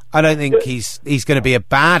 I don't think he's going to be a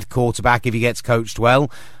bad quarterback if he gets coached well.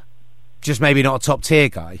 Just maybe not a top tier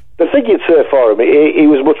guy. The thing you'd say for him, he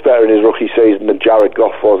was much better in his rookie season than Jared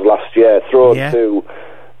Goff was last year, thrown to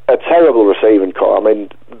a terrible receiving core. I mean,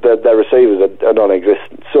 their receivers are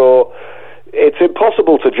non-existent. So it's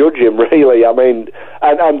impossible to judge him, really. I mean,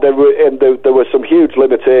 and there were some huge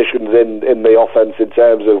limitations in the offense in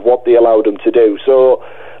terms of what they allowed him to do. So,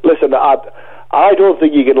 listen, I don't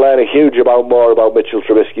think you can learn a huge amount more about Mitchell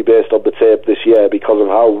Trubisky based on the tape this year because of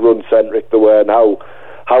how run-centric they were and how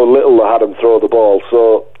little they had him throw the ball.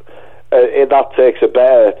 So that takes a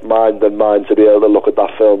better mind than mine to be able to look at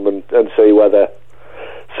that film and see whether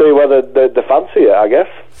they fancy it, I guess.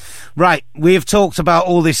 Right, we've talked about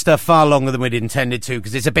all this stuff far longer than we'd intended to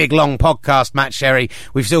because it's a big, long podcast, Matt Sherry.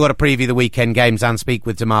 We've still got to preview the weekend games and speak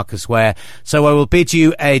with DeMarcus Ware. So I will bid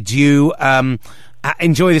you adieu.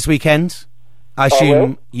 Enjoy this weekend. I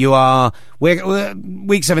assume you are... We're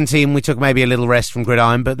week 17, we took maybe a little rest from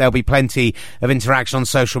Gridiron, but there'll be plenty of interaction on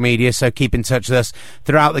social media, so keep in touch with us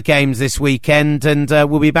throughout the games this weekend, and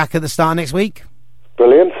we'll be back at the start of next week.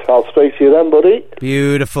 Brilliant. I'll speak to you then, buddy.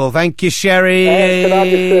 Beautiful. Thank you, Sherry. Can I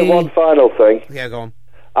just say one final thing? Yeah, go on.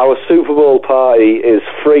 Our Super Bowl party is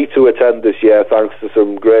free to attend this year thanks to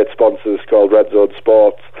some great sponsors called Red Zone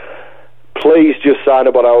Sports. Please just sign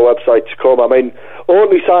up on our website to come. I mean,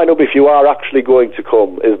 only sign up if you are actually going to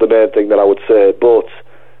come is the main thing that I would say, but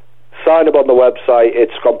sign up on the website.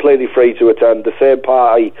 It's completely free to attend. The same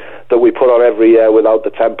party that we put on every year without the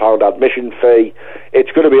 £10 admission fee. It's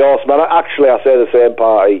going to be awesome. And actually, I say the same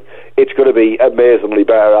party. It's going to be amazingly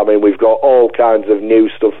better. I mean, we've got all kinds of new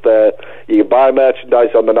stuff there. You can buy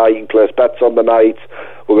merchandise on the night. You can place bets on the night.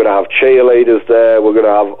 We're going to have cheerleaders there. We're going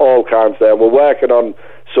to have all kinds there. And we're working on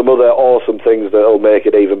some other awesome things that'll make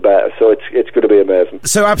it even better. So it's going to be amazing.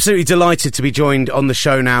 So absolutely delighted to be joined on the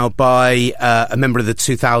show now by a member of the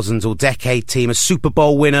 2000s or decade team, a Super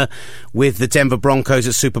Bowl winner with the Denver Broncos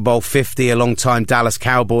at Super Bowl 50, a long-time Dallas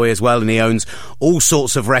Cowboy as well, and he owns all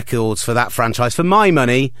sorts of records for that franchise. For my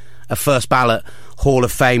money, a first ballot Hall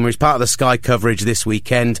of Famer. He's part of the Sky coverage this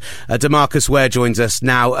weekend. DeMarcus Ware joins us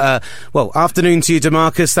now. Well, afternoon to you,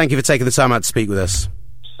 DeMarcus. Thank you for taking the time out to speak with us.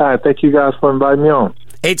 Thank you guys for inviting me on.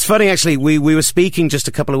 It's funny, actually, we were speaking just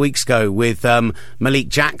a couple of weeks ago with Malik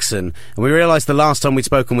Jackson, and we realised the last time we'd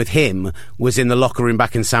spoken with him was in the locker room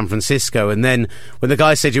back in San Francisco. And then when the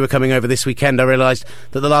guy said you were coming over this weekend, I realised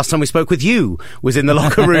that the last time we spoke with you was in the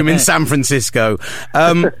locker room in San Francisco.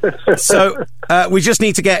 So we just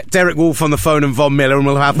need to get Derek Wolfe on the phone and Von Miller, and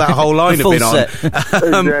we'll have that whole line of it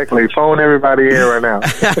on. Exactly. Phone everybody here right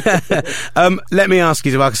now. Let me ask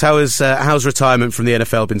you, DeMarcus, how's retirement from the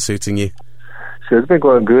NFL been suiting you? It's been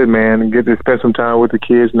going good, man. And get to spend some time with the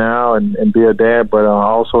kids now and be a dad, but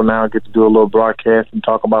also now get to do a little broadcast and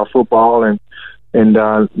talk about football and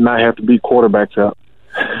not have to beat quarterbacks up.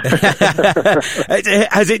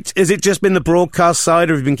 Has it just been the broadcast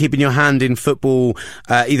side, or have you been keeping your hand in football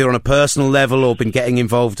either on a personal level or been getting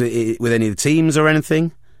involved with any of the teams or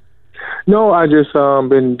anything? No, I just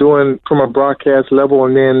been doing from a broadcast level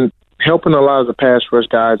and then helping a lot of the pass rush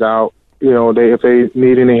guys out. You know, if they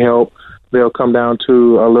need any help, they'll come down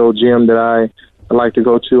to a little gym that I like to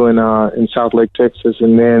go to in South Lake, Texas,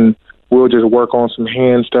 and then we'll just work on some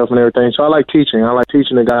hand stuff and everything. So I like teaching. I like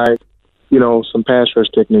teaching the guys, some pass rush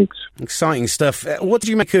techniques. Exciting stuff. What did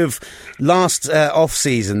you make of last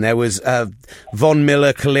off-season? There was Von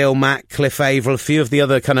Miller, Khalil Mack, Cliff Averill, a few of the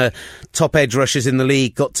other kind of top edge rushers in the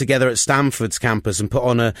league got together at Stanford's campus and put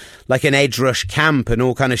on an edge rush camp and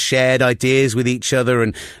all kind of shared ideas with each other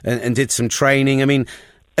and did some training. I mean,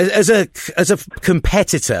 As a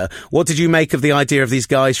competitor, what did you make of the idea of these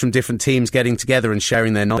guys from different teams getting together and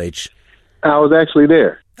sharing their knowledge? I was actually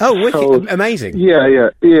there. Oh, wicked. So, amazing. Yeah.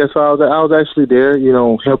 So I was actually there,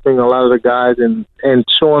 helping a lot of the guys and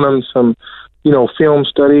showing them some, film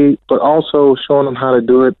study, but also showing them how to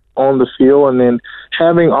do it on the field, and then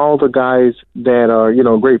having all the guys that are,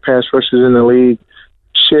 great pass rushers in the league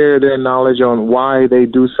share their knowledge on why they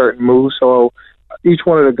do certain moves. So each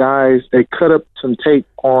one of the guys, they cut up some tape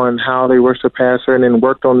on how they rush the passer and then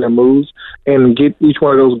worked on their moves, and get each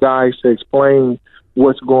one of those guys to explain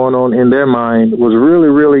what's going on in their mind was really,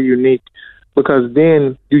 really unique, because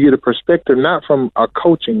then you get a perspective not from a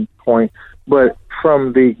coaching point, but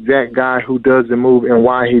from the exact guy who does the move and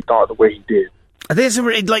why he thought the way he did. There's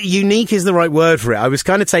unique is the right word for it. I was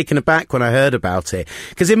kind of taken aback when I heard about it,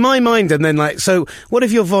 because in my mind, and then so what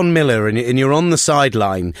if you're Von Miller and you're on the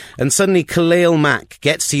sideline and suddenly Khalil Mack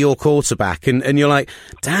gets to your quarterback and you're like,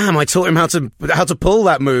 damn, I taught him how to pull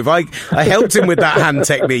that move. I helped him with that hand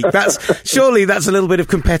technique. Surely that's a little bit of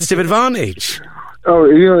competitive advantage. Oh,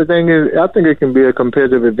 the thing is, I think it can be a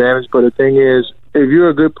competitive advantage, but the thing is, if you're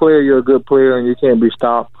a good player, you're a good player and you can't be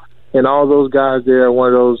stopped. And all those guys there are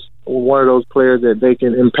one of those players that they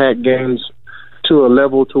can impact games to a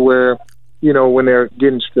level to where, when they're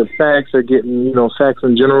getting the sacks or getting, sacks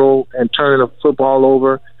in general and turning the football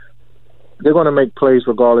over, they're going to make plays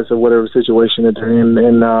regardless of whatever situation that they're in.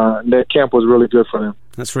 And that camp was really good for them.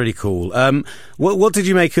 That's really cool. What did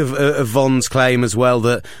you make of Von's claim as well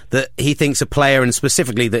that he thinks a player, and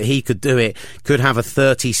specifically that he could do it, could have a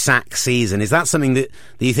 30-sack season? Is that something that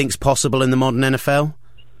you think is possible in the modern NFL?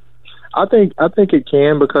 I think it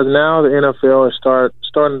can, because now the NFL is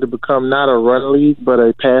starting to become not a run league, but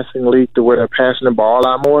a passing league, to where they're passing the ball a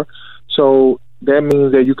lot more. So that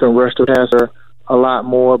means that you can rush the passer a lot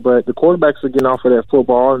more, but the quarterbacks are getting off of that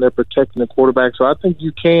football and they're protecting the quarterback. So I think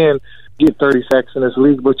you can get 30 sacks in this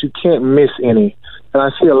league, but you can't miss any. And I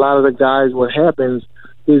see a lot of the guys, what happens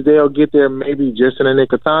is they'll get there maybe just in the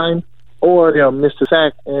nick of time, or they'll miss the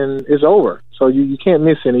sack and it's over. So you can't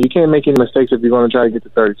miss any. You can't make any mistakes if you're going to try to get to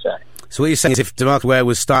 30 sacks. So what you're saying is, if DeMarcus Ware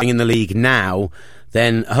was starting in the league now,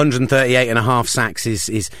 then 138.5 sacks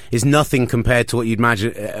is nothing compared to what you'd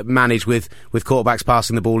manage with quarterbacks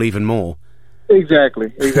passing the ball even more.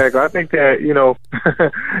 Exactly. I think that,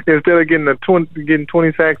 instead of getting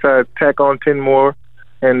 20 sacks, I tack on 10 more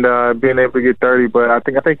and being able to get 30. But I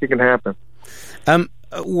think it can happen.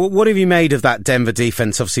 What have you made of that Denver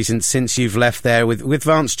defense? Obviously, since you've left there with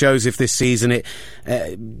Vance Joseph this season,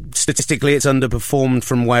 statistically it's underperformed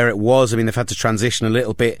from where it was. I mean, they've had to transition a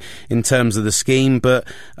little bit in terms of the scheme. But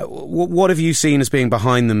what have you seen as being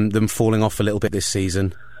behind them falling off a little bit this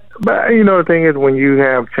season? But the thing is, when you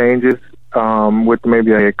have changes with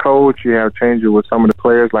maybe a head coach, you have changes with some of the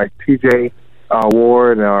players like TJ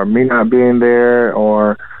Ward, or me not being there,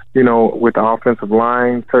 or with the offensive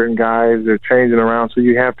line, certain guys are changing around. So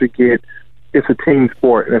you have to it's a team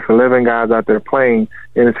sport. There's 11 guys out there playing,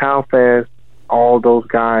 and it's how fast all those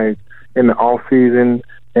guys in the off season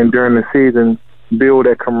and during the season build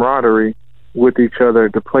that camaraderie with each other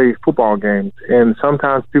to play football games. And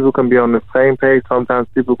sometimes people can be on the same page, sometimes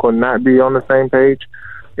people can not be on the same page,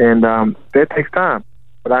 and that takes time.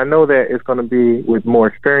 But I know that it's going to be with more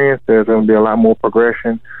experience, there's going to be a lot more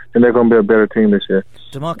progression, and they're going to be a better team this year.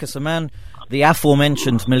 DeMarcus, a man, the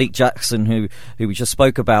aforementioned Malik Jackson, who we just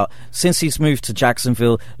spoke about, since he's moved to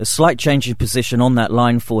Jacksonville, a slight change in position on that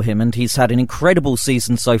line for him, and he's had an incredible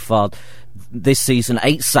season so far this season,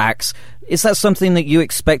 8 sacks. Is that something that you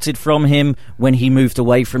expected from him when he moved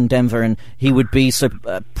away from Denver, and he would be so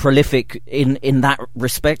prolific in that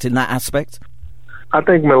respect, in that aspect? I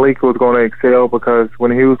think Malik was going to excel because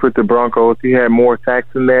when he was with the Broncos, he had more sacks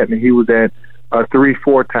than that, and he was at a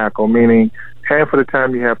 3-4 tackle, meaning half of the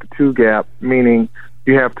time you have the 2 gap, meaning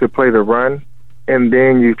you have to play the run, and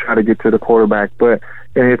then you try to get to the quarterback. But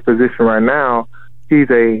in his position right now, he's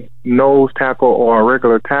a nose tackle or a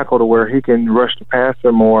regular tackle to where he can rush the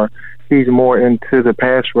passer more. He's more into the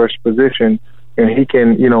pass rush position, and he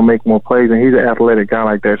can, make more plays, and he's an athletic guy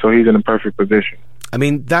like that, so he's in a perfect position. I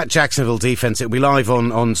mean, that Jacksonville defence, it'll be live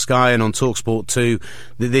on Sky and on TalkSport 2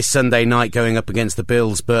 this Sunday night going up against the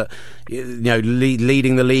Bills, but,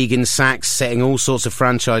 leading the league in sacks, setting all sorts of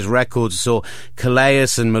franchise records. So Calais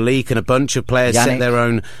and Malik and a bunch of players set their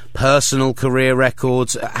own personal career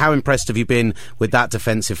records. How impressed have you been with that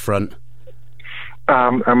defensive front?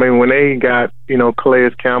 When they got,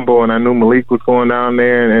 Calais Campbell, and I knew Malik was going down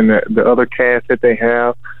there, and the other cast that they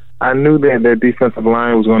have, I knew that their defensive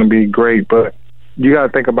line was going to be great, but you got to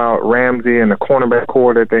think about Ramsey and the cornerback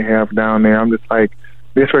core that they have down there. I'm just like,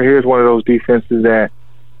 this right here is one of those defenses that,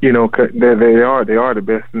 they are the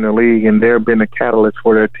best in the league, and they've been a catalyst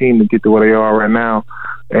for their team to get to where they are right now.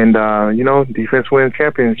 And, defense wins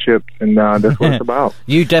championships, and that's what it's about.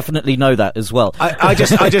 You definitely know that as well. I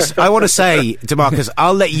want to say, DeMarcus,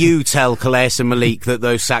 I'll let you tell Calais and Malik that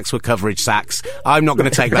those sacks were coverage sacks. I'm not going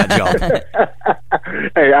to take that job.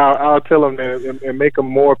 Hey, I'll tell them that and make them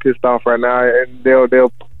more pissed off right now, and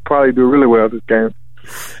they'll probably do really well this game.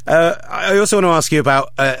 I also want to ask you about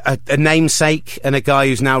a namesake and a guy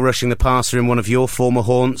who's now rushing the passer in one of your former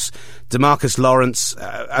haunts, DeMarcus Lawrence.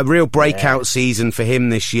 A real breakout season for him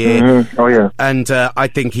this year. Mm-hmm. Oh, yeah. And I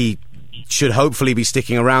think he should hopefully be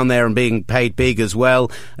sticking around there and being paid big as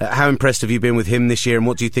well. How impressed have you been with him this year, and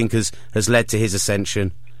what do you think has led to his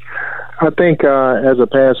ascension? I think as a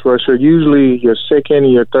pass rusher, usually your second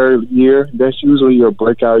and your third year, that's usually your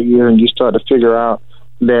breakout year, and you start to figure out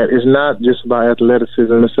that it's not just about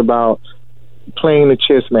athleticism, it's about playing the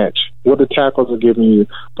chess match, what the tackles are giving you,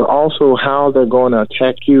 but also how they're going to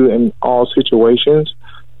attack you in all situations,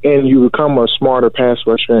 and you become a smarter pass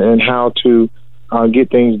rusher and how to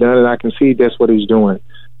get things done, and I can see that's what he's doing.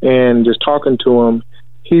 And just talking to him,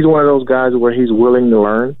 he's one of those guys where he's willing to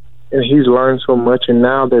learn, and he's learned so much, and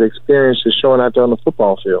now that experience is showing out there on the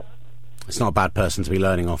football field. It's not a bad person to be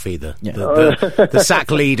learning off either. Yeah. The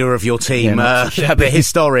sack leader of your team, the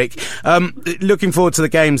historic. Looking forward to the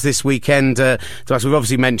games this weekend. We've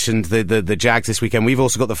obviously mentioned the Jags this weekend. We've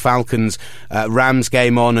also got the Falcons Rams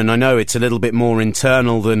game on, and I know it's a little bit more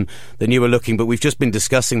internal than you were looking, but we've just been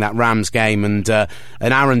discussing that Rams game, and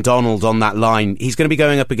Aaron Donald on that line. He's going to be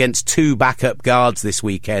going up against 2 backup guards this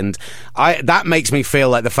weekend. That makes me feel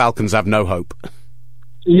like the Falcons have no hope.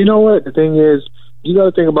 You know what? The thing is, you got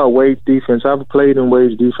to think about Wade's defense. I've played in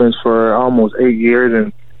Wade's defense for almost 8 years,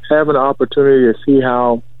 and having the opportunity to see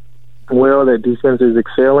how well that defense is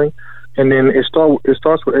excelling. And then it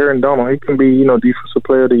starts with Aaron Donald. He can be, Defensive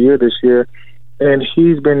Player of the Year this year, and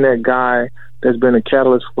he's been that guy that's been a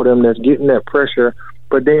catalyst for them, that's getting that pressure.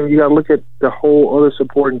 But then you got to look at the whole other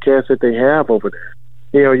supporting cast that they have over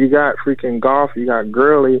there. You got freaking Goff, you got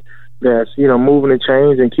Gurley, that's, moving the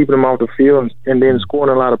chains and keeping them off the field and then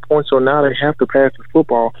scoring a lot of points. So now they have to pass the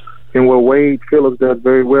football. And what Wade Phillips does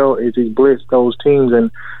very well is he blitz those teams. And,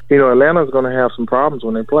 Atlanta's going to have some problems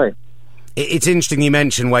when they play. It's interesting you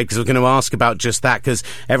mentioned Wade, because I was going to ask about just that, because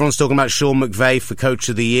everyone's talking about Sean McVay for Coach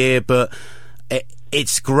of the Year, but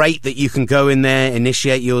it's great that you can go in there,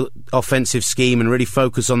 initiate your offensive scheme and really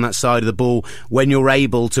focus on that side of the ball when you're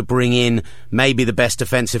able to bring in maybe the best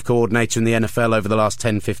defensive coordinator in the NFL over the last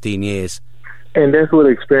 10, 15 years. And that's what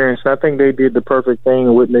experience. I think they did the perfect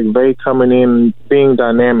thing with McVay coming in, being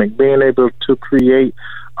dynamic, being able to create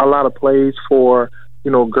a lot of plays for,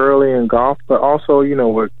 Gurley and Goff, but also,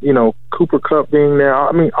 with, Cooper Kupp being there.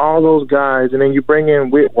 I mean, all those guys. And then you bring in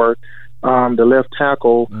Whitworth, the left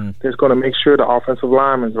tackle, that's going to make sure the offensive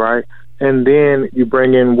lineman's right. And then you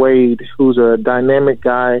bring in Wade, who's a dynamic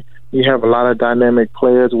guy. You have a lot of dynamic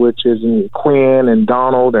players, which is Quinn and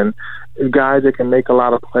Donald, and guys that can make a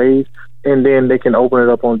lot of plays. And then they can open it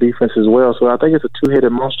up on defense as well. So I think it's a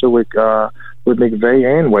two-headed monster with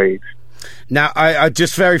McVay and Wade. Now, I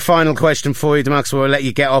just very final question for you, DeMarcus. We'll let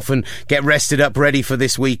you get off and get rested up, ready for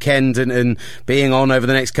this weekend and being on over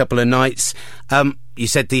the next couple of nights. You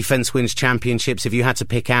said defence wins championships. If you had to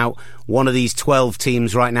pick out one of these 12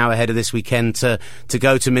 teams right now ahead of this weekend to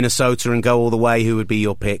go to Minnesota and go all the way, who would be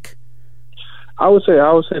your pick? I would say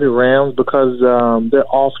the Rams, because their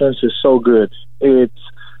offense is so good. It's,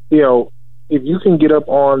 if you can get up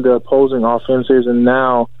on the opposing offenses and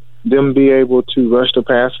now them be able to rush the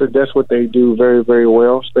passer, that's what they do very, very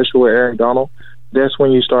well, especially with Aaron Donald. That's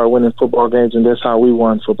when you start winning football games, and that's how we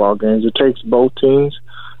won football games. It takes both teams.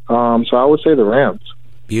 So I would say the Rams.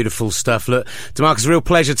 Beautiful stuff. Look, DeMarcus, real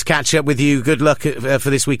pleasure to catch up with you. Good luck for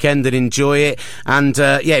this weekend and enjoy it. And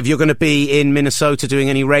if you're going to be in Minnesota doing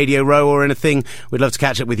any Radio Row or anything, we'd love to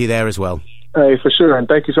catch up with you there as well. Hey, for sure, and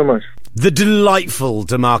thank you so much. The delightful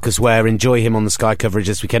DeMarcus Ware. Enjoy him on the Sky coverage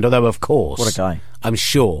this weekend. Although, of course, what a guy. I'm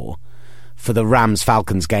sure for the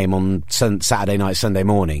Rams-Falcons game on Saturday night, Sunday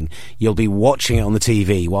morning, you'll be watching it on the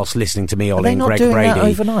TV whilst listening to me, Ollie, and Greg Brady. Are they not doing that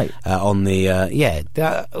overnight? On the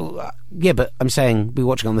yeah, but I'm saying be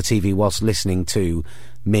watching on the TV whilst listening to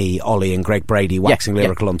me, Ollie, and Greg Brady waxing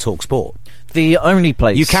lyrical on Talk Sport. The only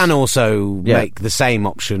place you can also make the same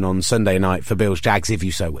option on Sunday night for Bills Jags if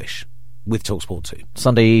you so wish, with Talk Sport 2.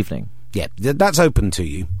 Sunday evening. Yeah, that's open to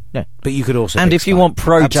you. Yeah, but you could also. And if you want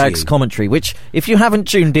pro Jags commentary, which if you haven't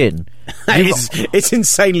tuned in, it's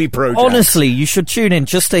insanely pro. Honestly, you should tune in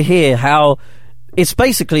just to hear how it's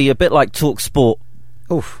basically a bit like Talk Sport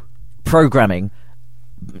programming.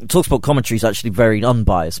 Talk Sport commentary is actually very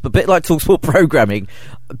unbiased, but a bit like Talk Sport programming,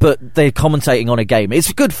 but they're commentating on a game.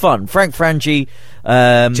 It's good fun. Frank Frangie,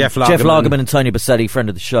 Jeff Lagerman and Tony Bassetti, friend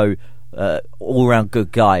of the show. All-round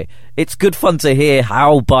good guy. It's good fun to hear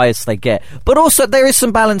how biased they get, but also there is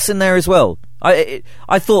some balance in there as well. I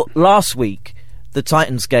thought last week the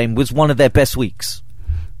Titans game was one of their best weeks.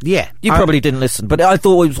 Yeah, you probably didn't listen, but I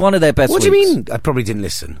thought it was one of their best weeks. What do you mean I probably didn't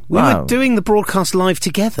listen? We were doing the broadcast live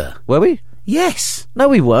together. Were we? Yes. No,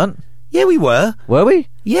 we weren't. Yeah, we were. Were we?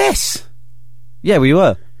 Yes. Yeah, we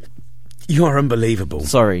were. You are unbelievable.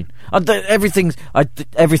 Sorry. Everything's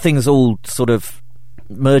all sort of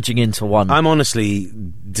merging into one. I'm honestly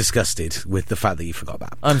disgusted with the fact that you forgot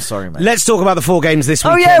that. I'm sorry, mate. Let's talk about the 4 games this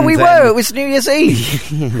weekend. Oh yeah, we were. It was New Year's Eve.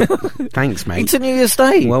 Thanks, mate. It's a New Year's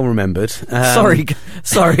Day. Well remembered. Sorry,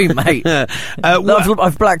 mate.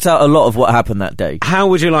 I've blacked out a lot of what happened that day. How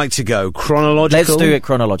would you like to go? Chronological? Let's do it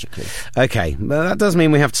chronologically. Okay, well, that does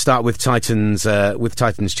mean we have to start with Titans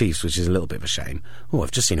Chiefs, which is a little bit of a shame. Oh,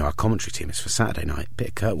 I've just seen who our commentary team is for Saturday night. Bit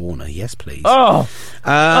of Kurt Warner, yes please.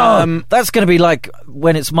 That's going to be like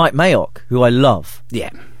when it's Mike Mayock, who I love. Yeah.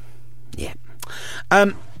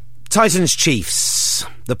 Titans Chiefs,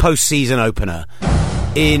 the postseason opener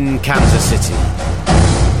in Kansas City.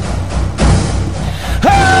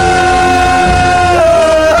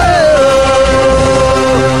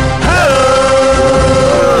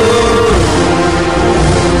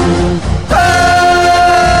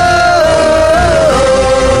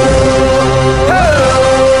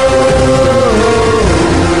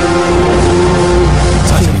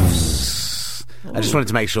 I just wanted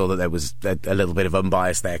to make sure that there was a little bit of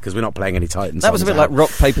unbiased there, because we're not playing any Titans. That was a bit like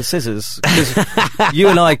rock, paper, scissors. Because you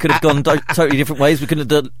and I could have gone totally different ways. We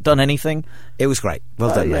couldn't have done anything. It was great.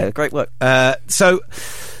 Well done, mate. Great work. So,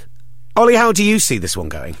 Ollie, how do you see this one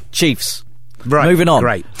going? Chiefs. Right. Moving on.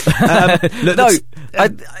 Great. I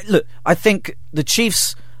think the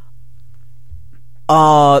Chiefs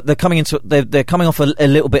they're coming off a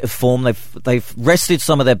little bit of form. They've rested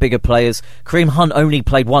some of their bigger players. Kareem Hunt only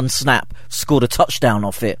played one snap, scored a touchdown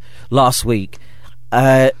off it last week.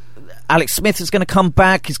 Alex Smith is going to come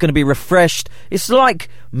back. He's going to be refreshed. It's like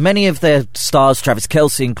many of their stars, Travis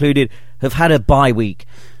Kelce included, have had a bye week,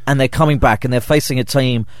 and they're coming back, and they're facing a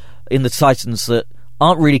team in the Titans that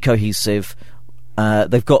aren't really cohesive.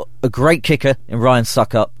 They've got a great kicker in Ryan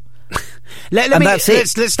Suckup. Let's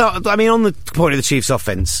start. I mean, on the point of the Chiefs'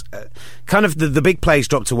 offense, kind of the big plays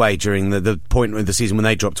dropped away during the point of the season when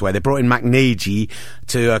they dropped away. They brought in McNegy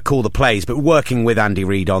to call the plays, but working with Andy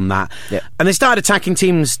Reid on that. Yep. And they started attacking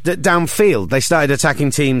teams downfield. They started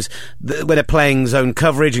attacking teams where they're playing zone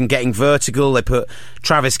coverage and getting vertical. They put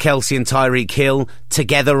Travis Kelce and Tyreek Hill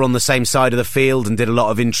together on the same side of the field and did a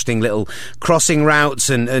lot of interesting little crossing routes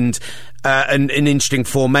and interesting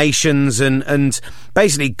formations and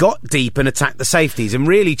basically got deep and attacked the safeties and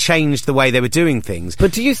really changed the way they were doing things.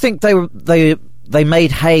 But do you think they they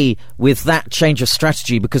made hay with that change of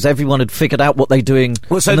strategy because everyone had figured out what they're doing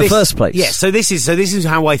in the first place. Yeah, so this is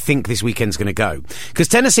how I think this weekend's going to go. Because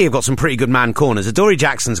Tennessee have got some pretty good man corners. Adoree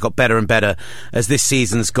Jackson's got better and better as this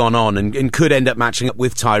season's gone on and could end up matching up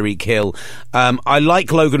with Tyreek Hill. I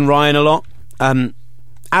like Logan Ryan a lot.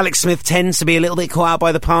 Alex Smith tends to be a little bit caught out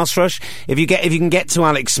by the pass rush. If you can get to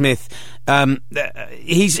Alex Smith,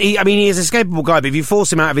 he is an escapable guy, but if you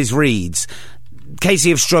force him out of his reads, KC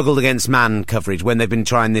have struggled against man coverage when they've been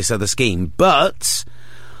trying this other scheme. But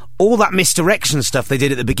all that misdirection stuff they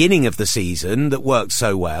did at the beginning of the season that worked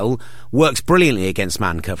so well works brilliantly against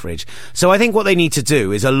man coverage. So I think what they need to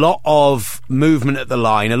do is a lot of movement at the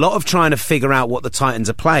line, a lot of trying to figure out what the Titans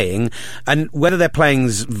are playing, and whether they're playing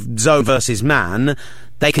zone versus man.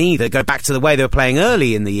 They can either go back to the way they were playing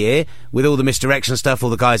early in the year with all the misdirection stuff,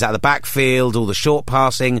 all the guys out of the backfield, all the short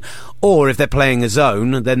passing, or if they're playing a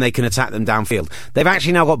zone, then they can attack them downfield. They've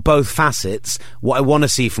actually now got both facets. What I want to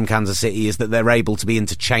see from Kansas City is that they're able to be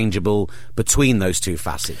interchangeable between those two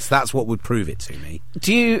facets. That's what would prove it to me.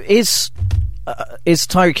 Is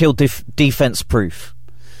Tyreek Hill defense proof?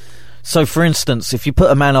 So, for instance, if you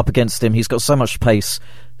put a man up against him, he's got so much pace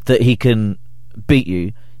that he can beat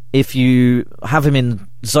you. If you have him in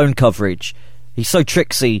zone coverage, he's so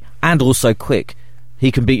tricksy and also quick,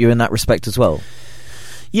 he can beat you in that respect as well.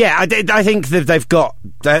 Yeah, I think that they've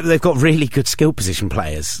got really good skill position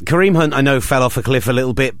players. Kareem Hunt, I know, fell off a cliff a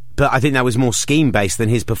little bit, but I think that was more scheme based than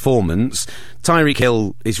his performance. Tyreek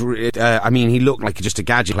Hill is, he looked like just a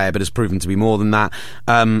gadget player, but has proven to be more than that.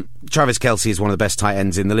 Travis Kelce is one of the best tight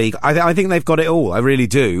ends in the league. I think they've got it all. I really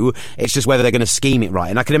do. It's just whether they're going to scheme it right.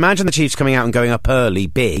 And I can imagine the Chiefs coming out and going up early,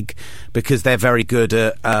 big, because they're very good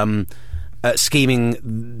at scheming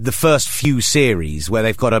the first few series where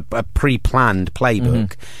they've got a pre-planned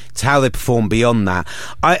playbook. It's how they perform beyond that.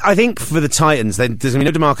 I think for the Titans, there's going to be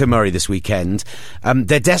no DeMarcus Murray this weekend.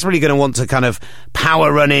 They're desperately going to want to kind of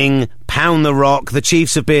power running, pound the rock. The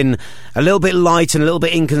Chiefs have been a little bit light and a little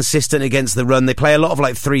bit inconsistent against the run. They play a lot of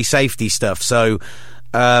like 3 safety stuff, so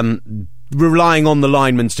relying on the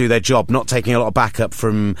linemen to do their job, not taking a lot of backup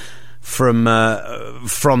from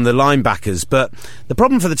the linebackers. But the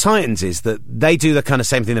problem for the Titans is that they do the kind of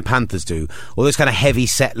same thing the Panthers do, all those kind of heavy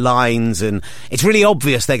set lines, and it's really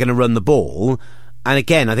obvious they're going to run the ball. And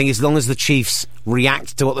again, I think as long as the Chiefs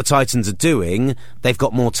react to what the Titans are doing, they've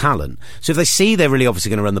got more talent. So if they see they're really obviously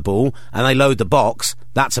going to run the ball and they load the box,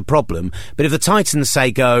 that's a problem. But if the Titans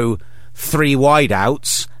say go 3 wide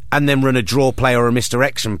outs and then run a draw play or a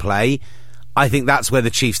misdirection play, I think that's where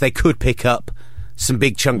the Chiefs, they could pick up some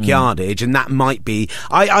big chunk yardage, and that might be...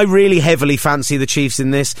 I really heavily fancy the Chiefs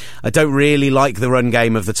in this. I don't really like the run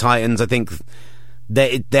game of the Titans. I think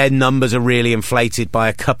their numbers are really inflated by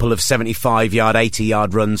a couple of 75-yard,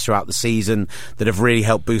 80-yard runs throughout the season that have really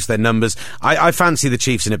helped boost their numbers. I fancy the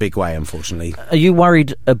Chiefs in a big way, unfortunately. Are you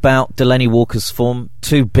worried about Delaney Walker's form?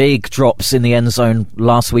 2 big drops in the end zone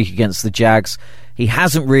last week against the Jags. He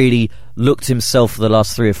hasn't really looked himself for the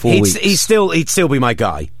last 3 or 4 weeks. He'd still be my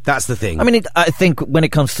guy. That's the thing. I mean, I think when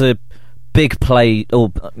it comes to big play or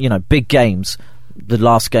big games, the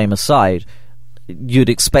last game aside, you'd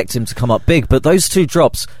expect him to come up big. But those 2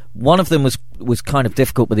 drops, one of them was kind of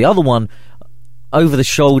difficult, but the other one, over the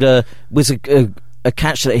shoulder, was a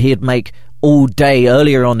catch that he'd make all day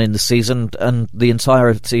earlier on in the season and the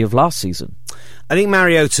entirety of last season. I think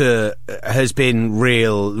Mariota has been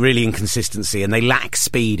really inconsistency, and they lack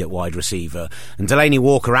speed at wide receiver. And Delaney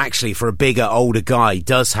Walker, actually, for a bigger, older guy,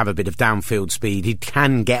 does have a bit of downfield speed. He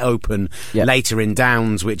can get open later in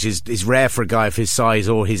downs, which is rare for a guy of his size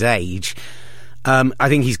or his age. I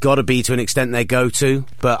think he's got to be, to an extent, their go-to.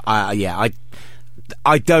 But I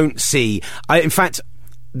don't see... in fact,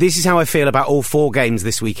 this is how I feel about all 4 games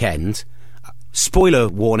this weekend. Spoiler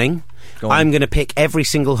warning, I'm going to pick every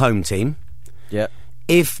single home team. Yeah.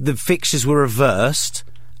 If the fixtures were reversed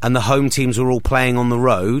and the home teams were all playing on the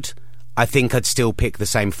road, I think I'd still pick the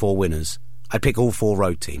same 4 winners. I'd pick all 4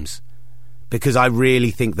 road teams, because I really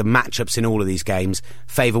think the matchups in all of these games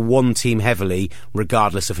favour one team heavily,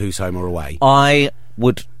 regardless of who's home or away. I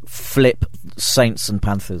would flip Saints and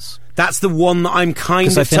Panthers. That's the one that I'm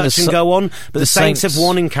kind of touch and go on, but the Saints have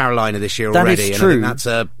won in Carolina this year already. That is true. And I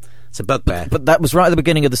think it's a bugbear. But that was right at the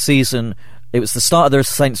beginning of the season. It was the start of their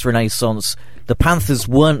Saints renaissance. The Panthers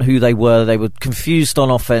weren't who they were. They were confused on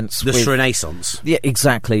offense. The renaissance. Yeah,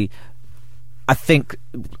 exactly. I think,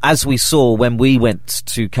 as we saw when we went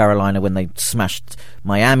to Carolina, when they smashed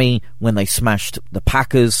Miami, when they smashed the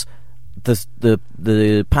Packers,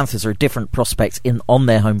 the Panthers are a different prospect on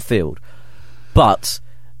their home field. But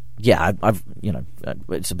yeah, I've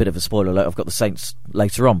it's a bit of a spoiler alert. I've got the Saints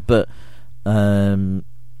later on, but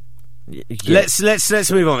Yeah.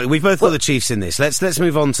 Let's move on. We've both got the Chiefs in this. Let's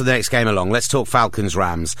move on to the next game along. Let's talk Falcons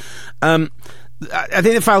Rams. I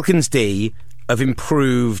think the Falcons D have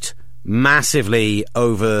improved massively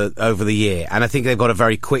over the year, and I think they've got a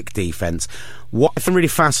very quick defense. What I find really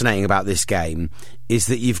fascinating about this game is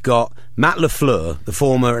that you've got Matt LaFleur, the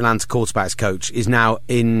former Atlanta quarterbacks coach, is now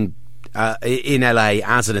in LA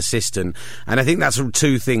as an assistant, and I think that's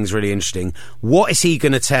two things really interesting. What is he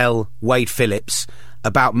going to tell Wade Phillips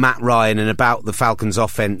about Matt Ryan and about the Falcons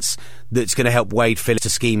offense that's going to help Wade Phillips to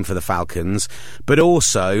scheme for the Falcons? But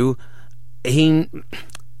also he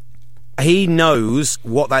knows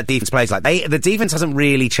what that defense plays like. The defense hasn't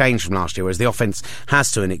really changed from last year, whereas the offense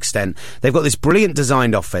has to an extent. They've got this brilliant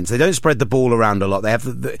designed offense. They don't spread the ball around a lot. They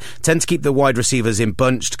tend to keep the wide receivers in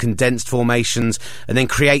bunched, condensed formations, and then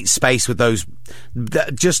create space with those,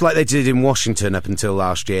 just like they did in Washington up until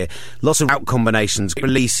last year. Lots of route combinations,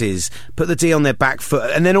 releases, put the D on their back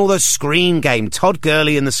foot, and then all those screen game. Todd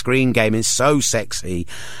Gurley in the screen game is so sexy.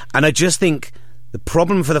 And I just think the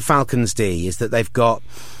problem for the Falcons D is that they've got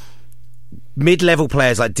mid-level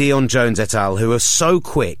players like Deion Jones et al. Who are so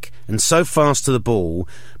quick and so fast to the ball,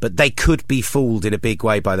 but they could be fooled in a big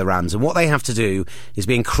way by the Rams. And what they have to do is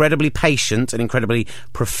be incredibly patient and incredibly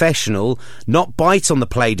professional, not bite on the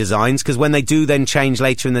play designs, because when they do then change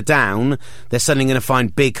later in the down, they're suddenly going to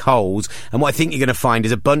find big holes. And what I think you're going to find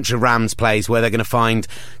is a bunch of Rams plays where they're going to find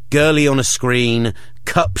Gurley on a screen,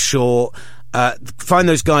 Cup short, find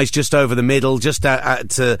those guys just over the middle,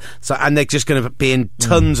 and they're just going to be in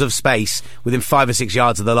tons of space within 5 or 6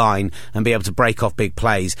 yards of the line and be able to break off big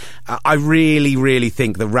plays. I really, really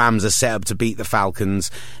think the Rams are set up to beat the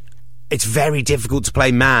Falcons. It's very difficult to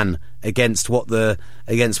play man against what the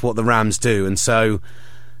Rams do, and so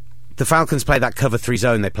the Falcons play that cover 3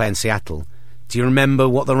 zone they play in Seattle. Do you remember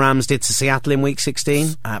what the Rams did to Seattle in Week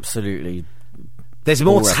 16? Absolutely. There's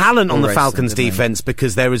more talent on the Falcons' defence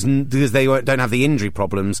because they don't have the injury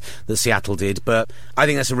problems that Seattle did, but I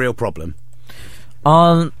think that's a real problem.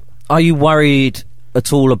 Are you worried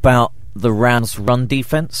at all about the Rams' run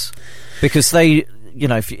defence? Because they,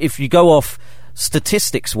 if you go off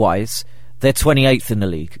statistics-wise, they're 28th in the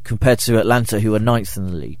league compared to Atlanta, who are 9th in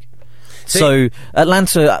the league. So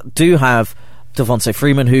Atlanta do have Devontae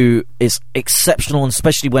Freeman, who is exceptional, and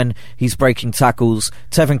especially when he's breaking tackles.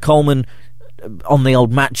 Tevin Coleman on the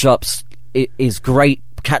old matchups is great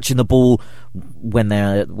catching the ball when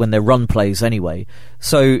they're run plays anyway.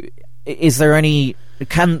 So is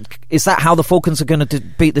that how the Falcons are going to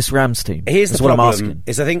beat this Rams team? Here's the problem, what I'm asking.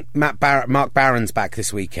 is I think Mark Barron's back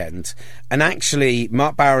this weekend, and actually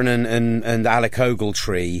Mark Barron and Alec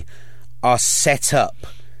Ogletree are set up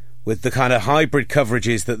with the kind of hybrid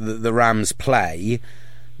coverages that the Rams play.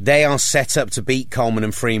 They are set up to beat Coleman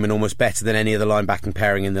and Freeman almost better than any other linebacking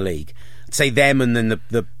pairing in the league. Say them and then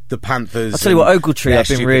the Panthers. I'll tell you what, Ogletree I've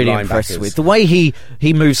been really impressed with. The way he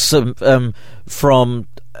moves from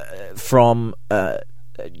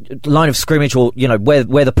line of scrimmage, or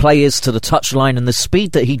where the play is, to the touchline, and the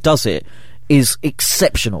speed that he does it is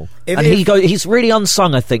exceptional. He's really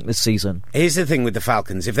unsung, I think, this season. Here's the thing with the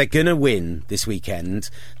Falcons: if they're going to win this weekend,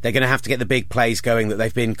 they're going to have to get the big plays going that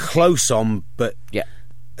they've been close on, but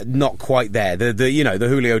not quite there. The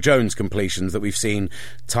Julio Jones completions that we've seen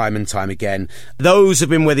time and time again, those have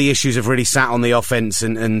been where the issues have really sat on the offense,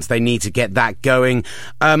 and they need to get that going.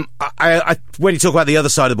 When you talk about the other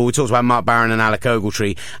side of the ball, we talked about Mark Barron and Alec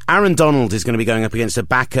Ogletree. Aaron Donald is going to be going up against a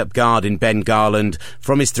backup guard in Ben Garland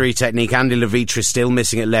from his 3 technique. Andy Levitre is still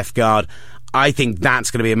missing at left guard. I think that's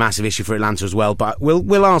going to be a massive issue for Atlanta as well, but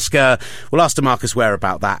we'll ask DeMarcus Ware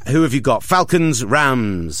about that. Who have you got? Falcons,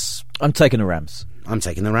 Rams? I'm taking the Rams. I'm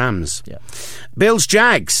taking the Rams. Yeah. Bills,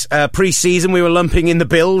 Jags. Pre-season, we were lumping in the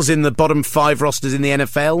Bills in the bottom 5 rosters in the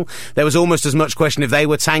NFL. There was almost as much question if they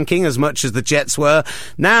were tanking as much as the Jets were.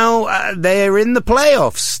 Now they're in the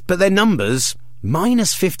playoffs, but their numbers,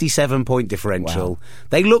 minus 57-point differential. Wow.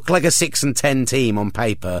 They look like a 6-10 team on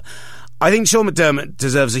paper. I think Sean McDermott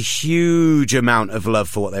deserves a huge amount of love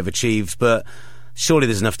for what they've achieved, but surely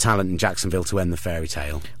there's enough talent in Jacksonville to end the fairy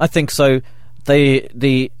tale. I think so.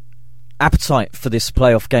 The appetite for this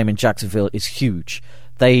playoff game in Jacksonville is huge.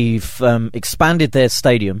 They've expanded their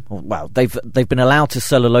stadium. Well, they've been allowed to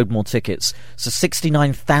sell a load more tickets, so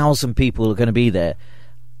 69,000 people are going to be there.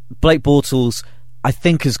 Blake Bortles, I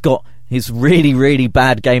think, has got his really, really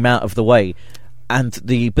bad game out of the way, and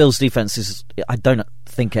the Bills' defense is, I don't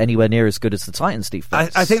think, anywhere near as good as the Titans'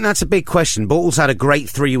 defense. I think that's a big question. Bortles had a great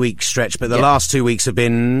 3-week stretch, but the last 2 weeks have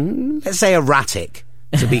been, let's say, erratic,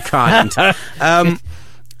 to be kind.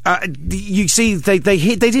 You see, they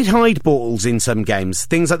did hide Bortles in some games.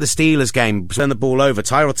 Things like the Steelers game, turn the ball over.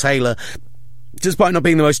 Tyrell Taylor despite not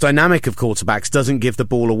being the most dynamic of quarterbacks, doesn't give the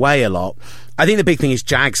ball away a lot. I think the big thing is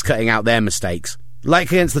Jags cutting out their mistakes.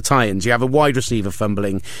 Like against the Titans, you have a wide receiver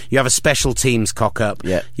fumbling, you have a special teams cock-up,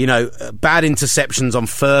 you know, bad interceptions on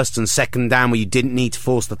first and second down where you didn't need to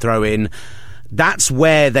force the throw in. That's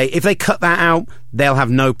where if they cut that out, they'll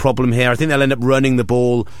have no problem here. I think they'll end up running the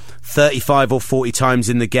ball 35 or 40 times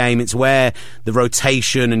in the game. It's where the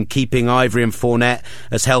rotation and keeping Ivory and Fournette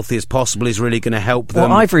as healthy as possible is really going to help them.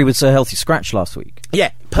 Well, Ivory was a healthy scratch last week.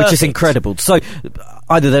 Yeah, perfect. Which is incredible. So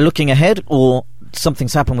either they're looking ahead or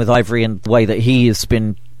something's happened with Ivory and the way that he has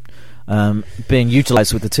been being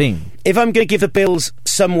utilised with the team. If I'm going to give the Bills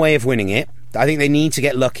some way of winning it, I think they need to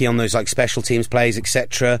get lucky on those like special teams plays,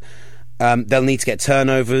 etc. They'll need to get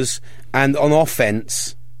turnovers, and on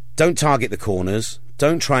offense, don't target the corners.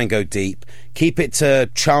 Don't try and go deep. Keep it to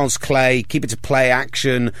Charles Clay. Keep it to play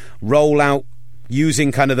action. Roll out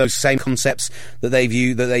using kind of those same concepts that they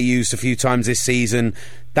used a few times this season.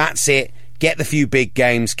 That's it. Get the few big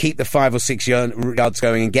games, keep the 5 or 6 yards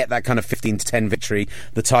going, and get that kind of 15-10 victory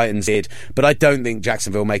the Titans did. But I don't think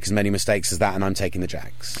Jacksonville make as many mistakes as that, and I'm taking the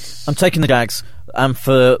Jags. I'm taking the Jags, and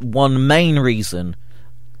for one main reason,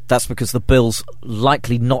 that's because the Bills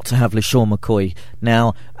likely not to have LeSean McCoy.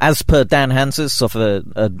 Now, as per Dan Hanses of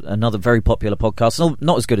another very popular podcast,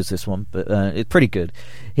 not as good as this one, but it's pretty good.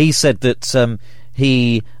 He said that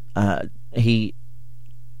he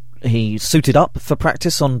suited up for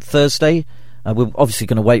practice on Thursday. We're obviously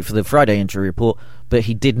going to wait for the Friday injury report, but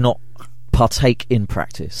he did not partake in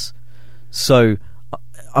practice. So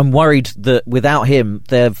I'm worried that without him,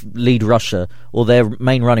 their lead rusher or their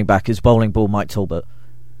main running back is bowling ball Mike Talbot.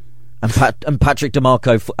 And Patrick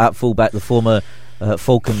DeMarco at fullback, the former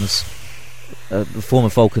Falcons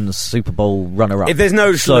Super Bowl runner-up. If there's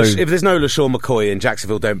no LeSean McCoy and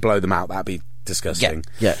Jacksonville don't blow them out, that'd be disgusting.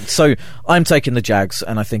 Yeah. So I'm taking the Jags,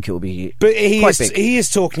 and I think it will be. But big. He is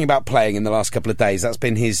talking about playing in the last couple of days. That's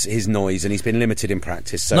been his noise, and he's been limited in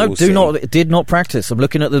practice. So did not practice. I'm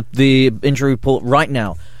looking at the injury report right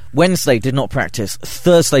now. Wednesday did not practice.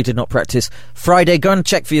 Thursday did not practice. Friday, go and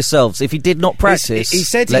check for yourselves. If he did not practice, he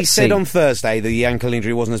said on Thursday that the ankle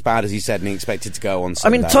injury wasn't as bad as he said, and he expected to go on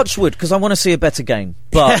Sunday. I mean, touch wood, because I want to see a better game.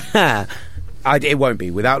 But it won't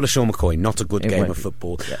be without LeSean McCoy. Not a good game of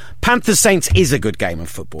football. Yeah. Panthers Saints is a good game of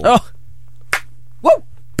football. Oh, whoa!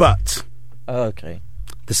 But okay,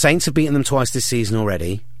 the Saints have beaten them twice this season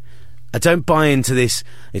already. I don't buy into this.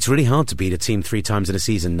 It's really hard to beat a team 3 times in a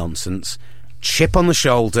season nonsense. Chip on the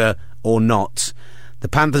shoulder or not. The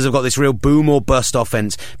Panthers have got this real boom or bust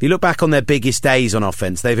offense. If you look back on their biggest days on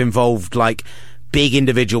offense, they've involved like big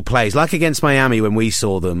individual plays. Like against Miami when we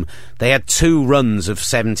saw them, they had 2 runs of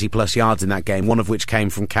 70 plus yards in that game, one of which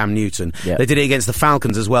came from Cam Newton. Yep. They did it against the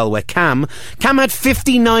Falcons as well, where Cam had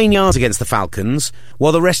 59 yards against the Falcons,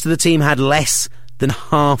 while the rest of the team had less than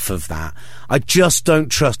half of that. I just don't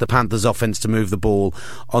trust the Panthers offense to move the ball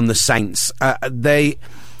on the Saints.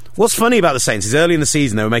 What's funny about the Saints is early in the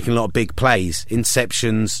season they were making a lot of big plays,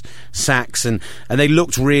 interceptions, sacks, and they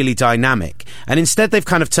looked really dynamic. And instead they've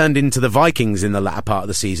kind of turned into the Vikings in the latter part of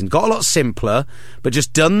the season. Got a lot simpler, but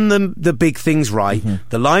just done the big things right. Mm-hmm.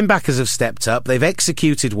 The linebackers have stepped up. They've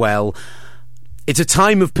executed well. It's a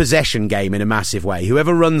time of possession game in a massive way.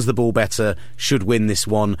 Whoever runs the ball better should win this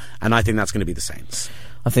one, and I think that's going to be the Saints.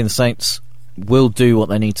 I think the Saints will do what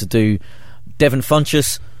they need to do. Devin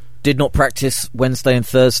Funchess did not practice Wednesday and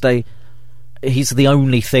Thursday. He's the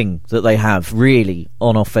only thing that they have really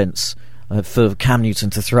on offense for Cam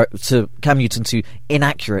Newton to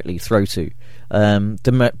inaccurately throw to. I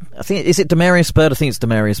think is it Demarius Byrd? I think it's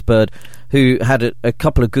Demarius Byrd, who had a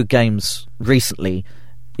couple of good games recently.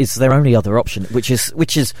 Is their only other option, which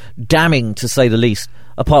is damning to say the least.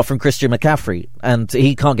 Apart from Christian McCaffrey, and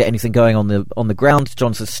he can't get anything going on the ground.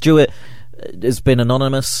 Jonathan Stewart has been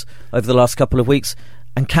anonymous over the last couple of weeks.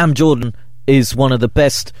 And Cam Jordan is one of the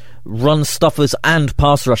best run stuffers and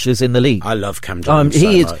pass rushers in the league. I love Cam Jordan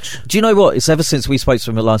much. Do you know what? It's ever since we spoke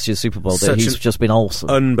to him at last year's Super Bowl that he's just been awesome.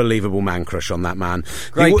 Unbelievable man crush on that man.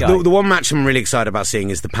 Great guy. The one match I'm really excited about seeing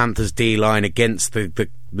is the Panthers D-line against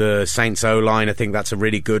the Saints O-line. I think that's a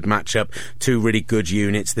really good matchup. 2 really good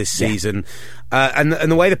units this season. And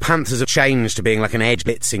the way the Panthers have changed to being like an edge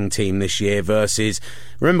blitzing team this year versus,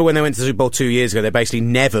 remember when they went to the Super Bowl 2 years ago, they basically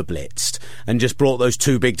never blitzed and just brought those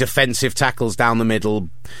 2 big defensive tackles down the middle,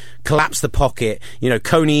 collapsed the pocket. You know,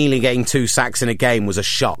 Coney Ealy getting 2 sacks in a game was a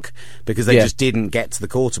shock because they just didn't get to the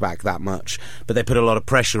quarterback that much, but they put a lot of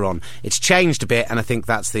pressure on. It's changed a bit, and I think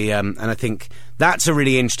that's a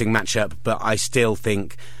really interesting matchup, but I still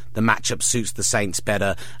think the matchup suits the Saints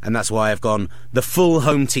better, and that's why I've gone the full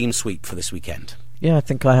home team sweep for this weekend. Yeah, I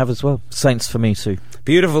think I have as well. Saints for me too.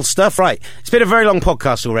 Beautiful stuff. Right, it's been a very long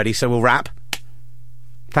podcast already, so we'll wrap.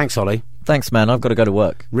 Thanks, Ollie. Thanks, man. I've got to go to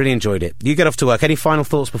work. Really enjoyed it. You get off to work. Any final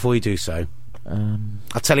thoughts before you do so?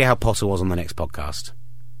 I'll tell you how Potter was on the next podcast.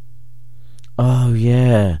 Oh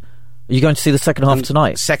yeah. Are you going to see the second half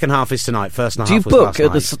tonight? Second half is tonight. First half do you was book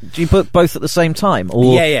last night. do you book both at the same time?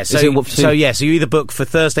 Or Yeah. So you either book for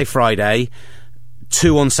Thursday, Friday,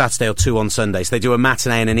 2 on Saturday or 2 on Sunday. So they do a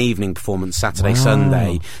matinee and an evening performance Saturday,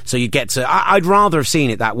 Sunday. So you get to... I'd rather have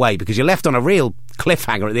seen it that way because you're left on a real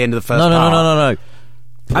cliffhanger at the end of the first part. No.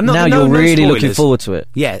 Now no you're really spoilers. looking forward to it.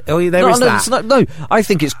 Yeah, there is that. No, I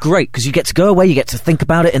think it's great because you get to go away, you get to think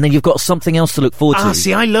about it, and then you've got something else to look forward to.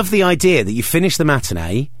 See, I love the idea that you finish the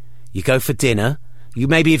matinee, you go for dinner,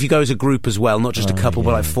 maybe if you go as a group as well, not just a couple,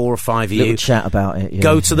 but like 4 or 5 of you. Little chat about it.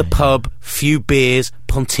 Go to the pub, few beers,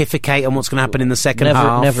 pontificate on what's going to happen in the second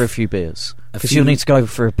half. Never a few beers. Because you'll need to go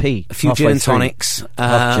for a pee. A few gin and tonics.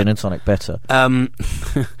 Gin and tonic, better.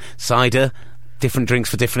 Cider. Different drinks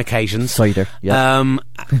for different occasions. Cider, yeah.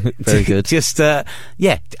 Very good. Just, and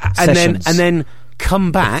then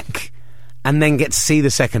come back and then get to see the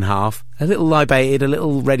second half. A little libated, a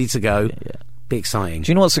little ready to go. Yeah. Be exciting. Do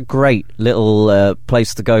you know what's a great little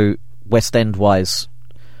place to go West End-wise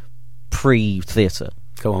pre-theatre?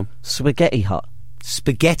 Go on. Spaghetti Hut.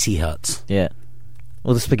 Spaghetti Hut? Yeah.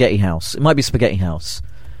 Or the Spaghetti House. It might be Spaghetti House.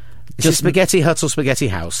 Is it Spaghetti Hut or Spaghetti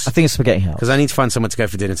House? I think it's Spaghetti House. Because I need to find somewhere to go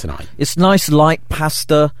for dinner tonight. It's nice, light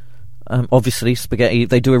pasta. Obviously, spaghetti.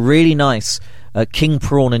 They do a really nice king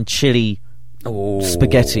prawn and chili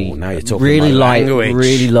spaghetti. Now you're talking really my light, language.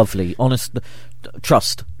 really lovely. Honest,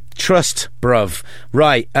 trust, bruv.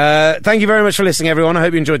 Right. Thank you very much for listening, everyone. I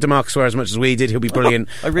hope you enjoyed DeMarcus Ware as much as we did. He'll be brilliant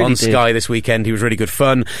on Sky this weekend. He was really good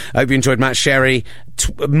fun. I hope you enjoyed Matt Sherry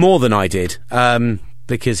more than I did.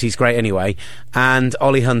 Because he's great anyway. And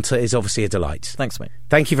Ollie Hunter is obviously a delight. Thanks, mate.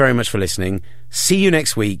 Thank you very much for listening. See you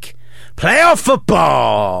next week. Playoff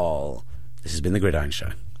football! This has been The Gridiron Show.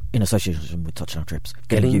 In association with Touchdown Trips.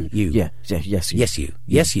 Getting you. Yeah, yes, you. Yes, you.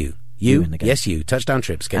 Yes, you. You in the game. Yes, you. Touchdown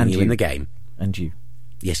Trips. Getting you in the game. And you.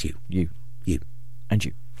 Yes, you. You. You. And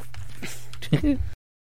you.